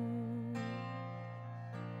use.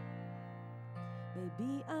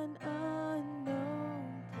 Maybe an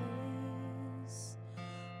unknown place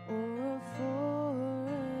or a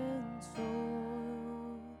foreign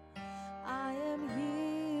soul. I am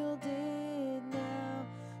yielded now.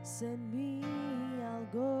 Send me, I'll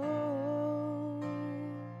go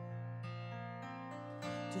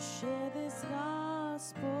to share this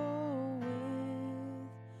gospel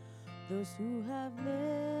with those who have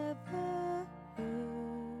never heard.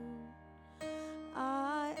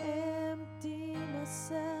 I empty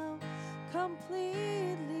myself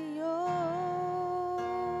completely yours.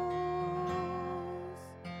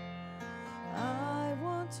 I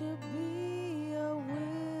want to be a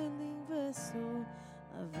willing vessel,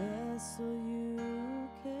 a vessel you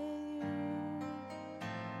can use.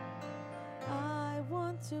 I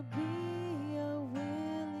want to be a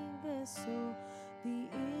willing vessel, the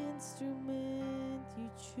instrument you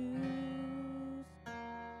choose.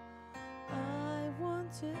 I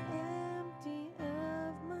want to empty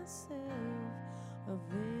of myself,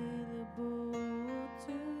 available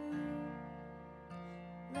to you.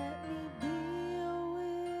 Let me be a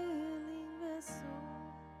willing vessel,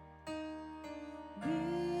 be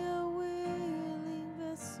a willing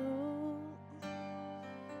vessel,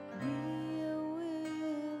 be a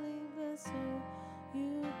willing vessel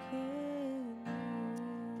you can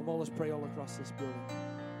use. Come on, let's pray all across this building.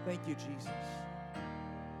 Thank you, Jesus.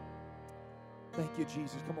 Thank you,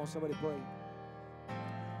 Jesus. Come on, somebody pray.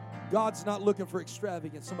 God's not looking for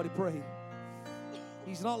extravagance. Somebody pray.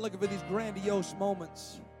 He's not looking for these grandiose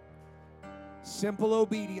moments. Simple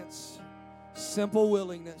obedience, simple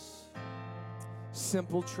willingness,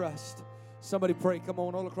 simple trust. Somebody pray. Come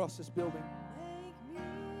on, all across this building.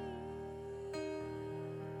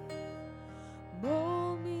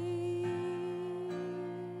 Mold me,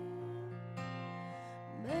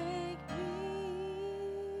 make me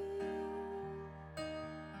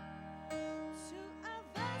to a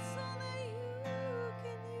vessel that you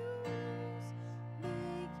can use.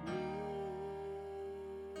 Make me,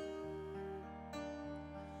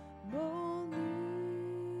 mold me,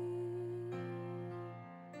 make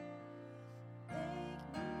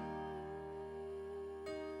me.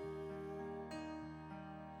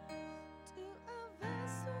 To a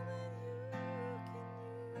vessel that you can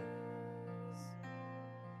use.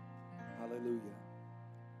 Hallelujah.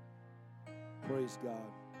 Praise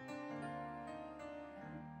God.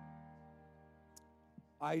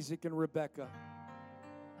 Isaac and Rebekah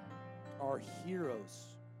are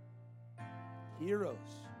heroes. Heroes.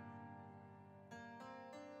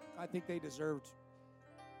 I think they deserved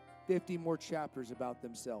 50 more chapters about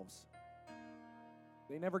themselves.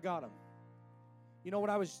 They never got them. You know,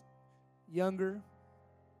 when I was younger,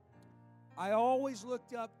 I always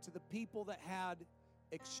looked up to the people that had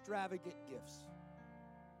extravagant gifts.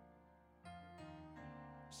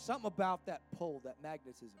 Something about that pull, that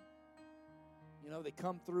magnetism. You know, they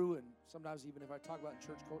come through, and sometimes even if I talk about in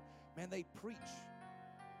church court, man, they preach.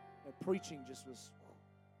 Their preaching just was.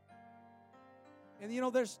 And you know,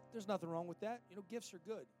 there's nothing wrong with that. You know, gifts are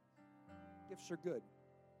good. Gifts are good.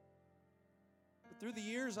 But through the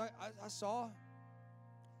years, I saw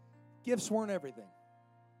gifts weren't everything.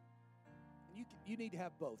 And you need to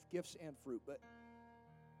have both, gifts and fruit. But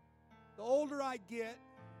the older I get,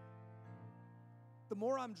 the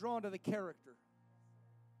more I'm drawn to the character.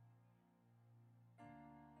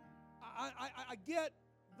 I get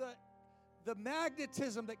the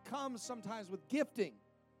magnetism that comes sometimes with gifting.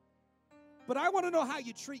 But I want to know how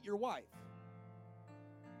you treat your wife.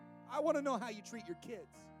 I want to know how you treat your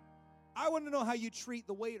kids. I want to know how you treat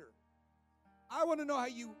the waiter. I want to know how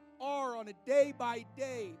you are on a day by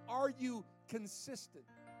day. Are you consistent?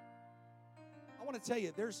 I want to tell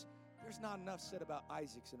you, there's not enough said about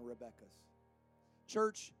Isaac's and Rebekah's.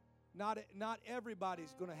 Church, not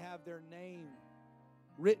everybody's going to have their name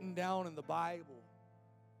written down in the Bible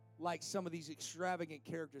like some of these extravagant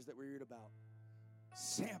characters that we read about.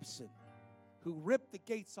 Samson, who ripped the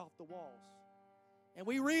gates off the walls. And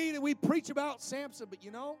we read and we preach about Samson, but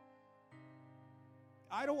you know,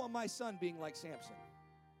 I don't want my son being like Samson.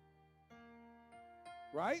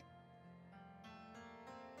 Right?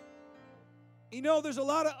 You know, there's a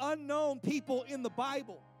lot of unknown people in the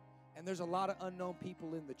Bible, and there's a lot of unknown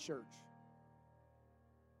people in the church.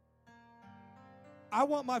 I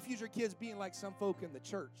want my future kids being like some folk in the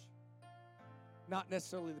church, not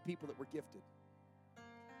necessarily the people that were gifted,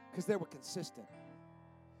 because they were consistent.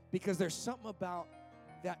 Because there's something about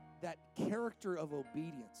that character of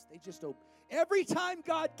obedience. They just every time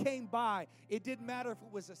God came by, it didn't matter if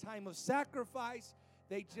it was a time of sacrifice.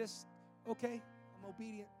 They just, okay, I'm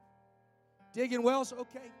obedient. Digging wells,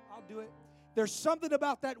 okay, I'll do it. There's something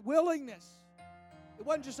about that willingness. It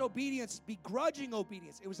wasn't just obedience, begrudging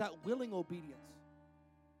obedience. It was that willing obedience.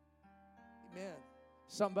 Amen.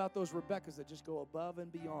 Something about those Rebeccas that just go above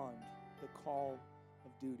and beyond the call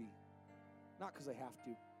of duty. Not because they have to.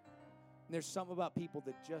 And there's something about people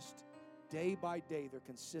that just day by day, they're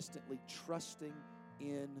consistently trusting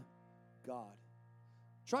in God.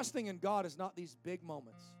 Trusting in God is not these big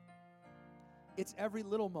moments. It's every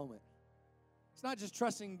little moment. It's not just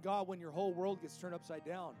trusting God when your whole world gets turned upside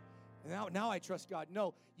down. And now I trust God.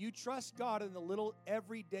 No, you trust God in the little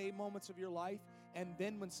everyday moments of your life, and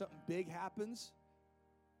then when something big happens,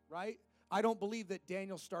 right? I don't believe that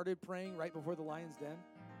Daniel started praying right before the lion's den.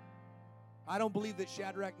 I don't believe that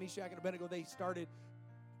Shadrach, Meshach, and Abednego, they started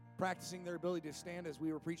practicing their ability to stand as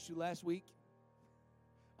we were preached to last week.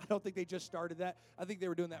 I don't think they just started that. I think they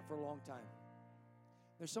were doing that for a long time.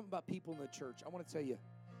 There's something about people in the church. I want to tell you,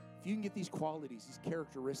 if you can get these qualities, these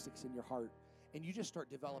characteristics in your heart, and you just start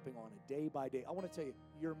developing on it day by day, I want to tell you,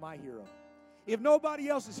 you're my hero. If nobody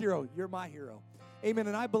else is hero, you're my hero. Amen.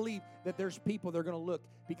 And I believe that there's people that are going to look,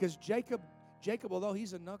 because Jacob, although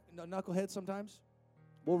he's a knucklehead sometimes,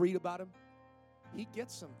 we'll read about him, he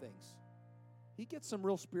gets some things. He gets some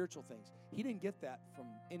real spiritual things. He didn't get that from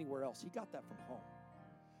anywhere else. He got that from home.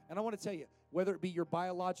 And I want to tell you, whether it be your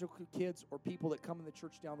biological kids or people that come in the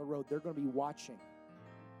church down the road, they're going to be watching.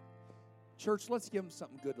 Church, let's give them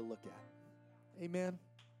something good to look at. Amen.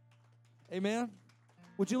 Amen.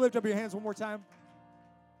 Would you lift up your hands one more time?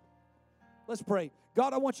 Let's pray.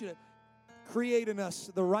 God, I want you to create in us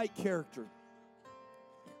the right character.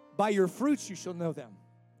 By your fruits you shall know them.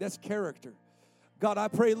 That's character. God, I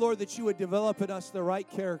pray, Lord, that you would develop in us the right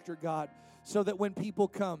character, God, so that when people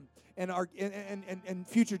come and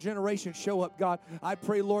future generations show up, God, I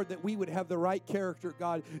pray, Lord, that we would have the right character,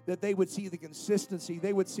 God, that they would see the consistency,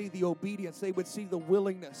 they would see the obedience, they would see the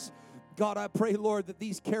willingness. God, I pray, Lord, that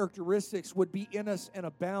these characteristics would be in us and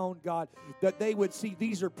abound, God, that they would see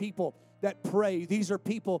these are people that pray. These are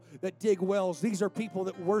people that dig wells. These are people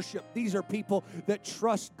that worship. These are people that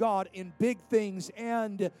trust God in big things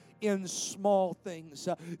and in small things.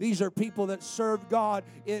 These are people that serve God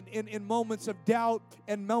in moments of doubt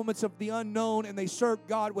and moments of the unknown, and they serve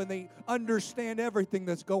God when they understand everything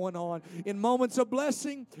that's going on. In moments of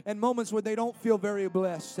blessing and moments when they don't feel very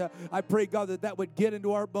blessed. I pray, God, that that would get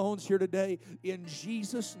into our bones here today. In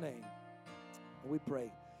Jesus' name, we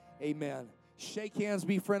pray. Amen. Shake hands,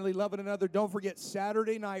 be friendly, love one another. Don't forget,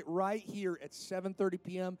 Saturday night right here at 7:30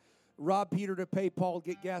 p.m., rob Peter to pay Paul,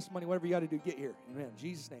 get gas money, whatever you got to do, get here. Amen. In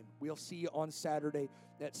Jesus' name, we'll see you on Saturday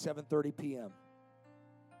at 7:30 p.m.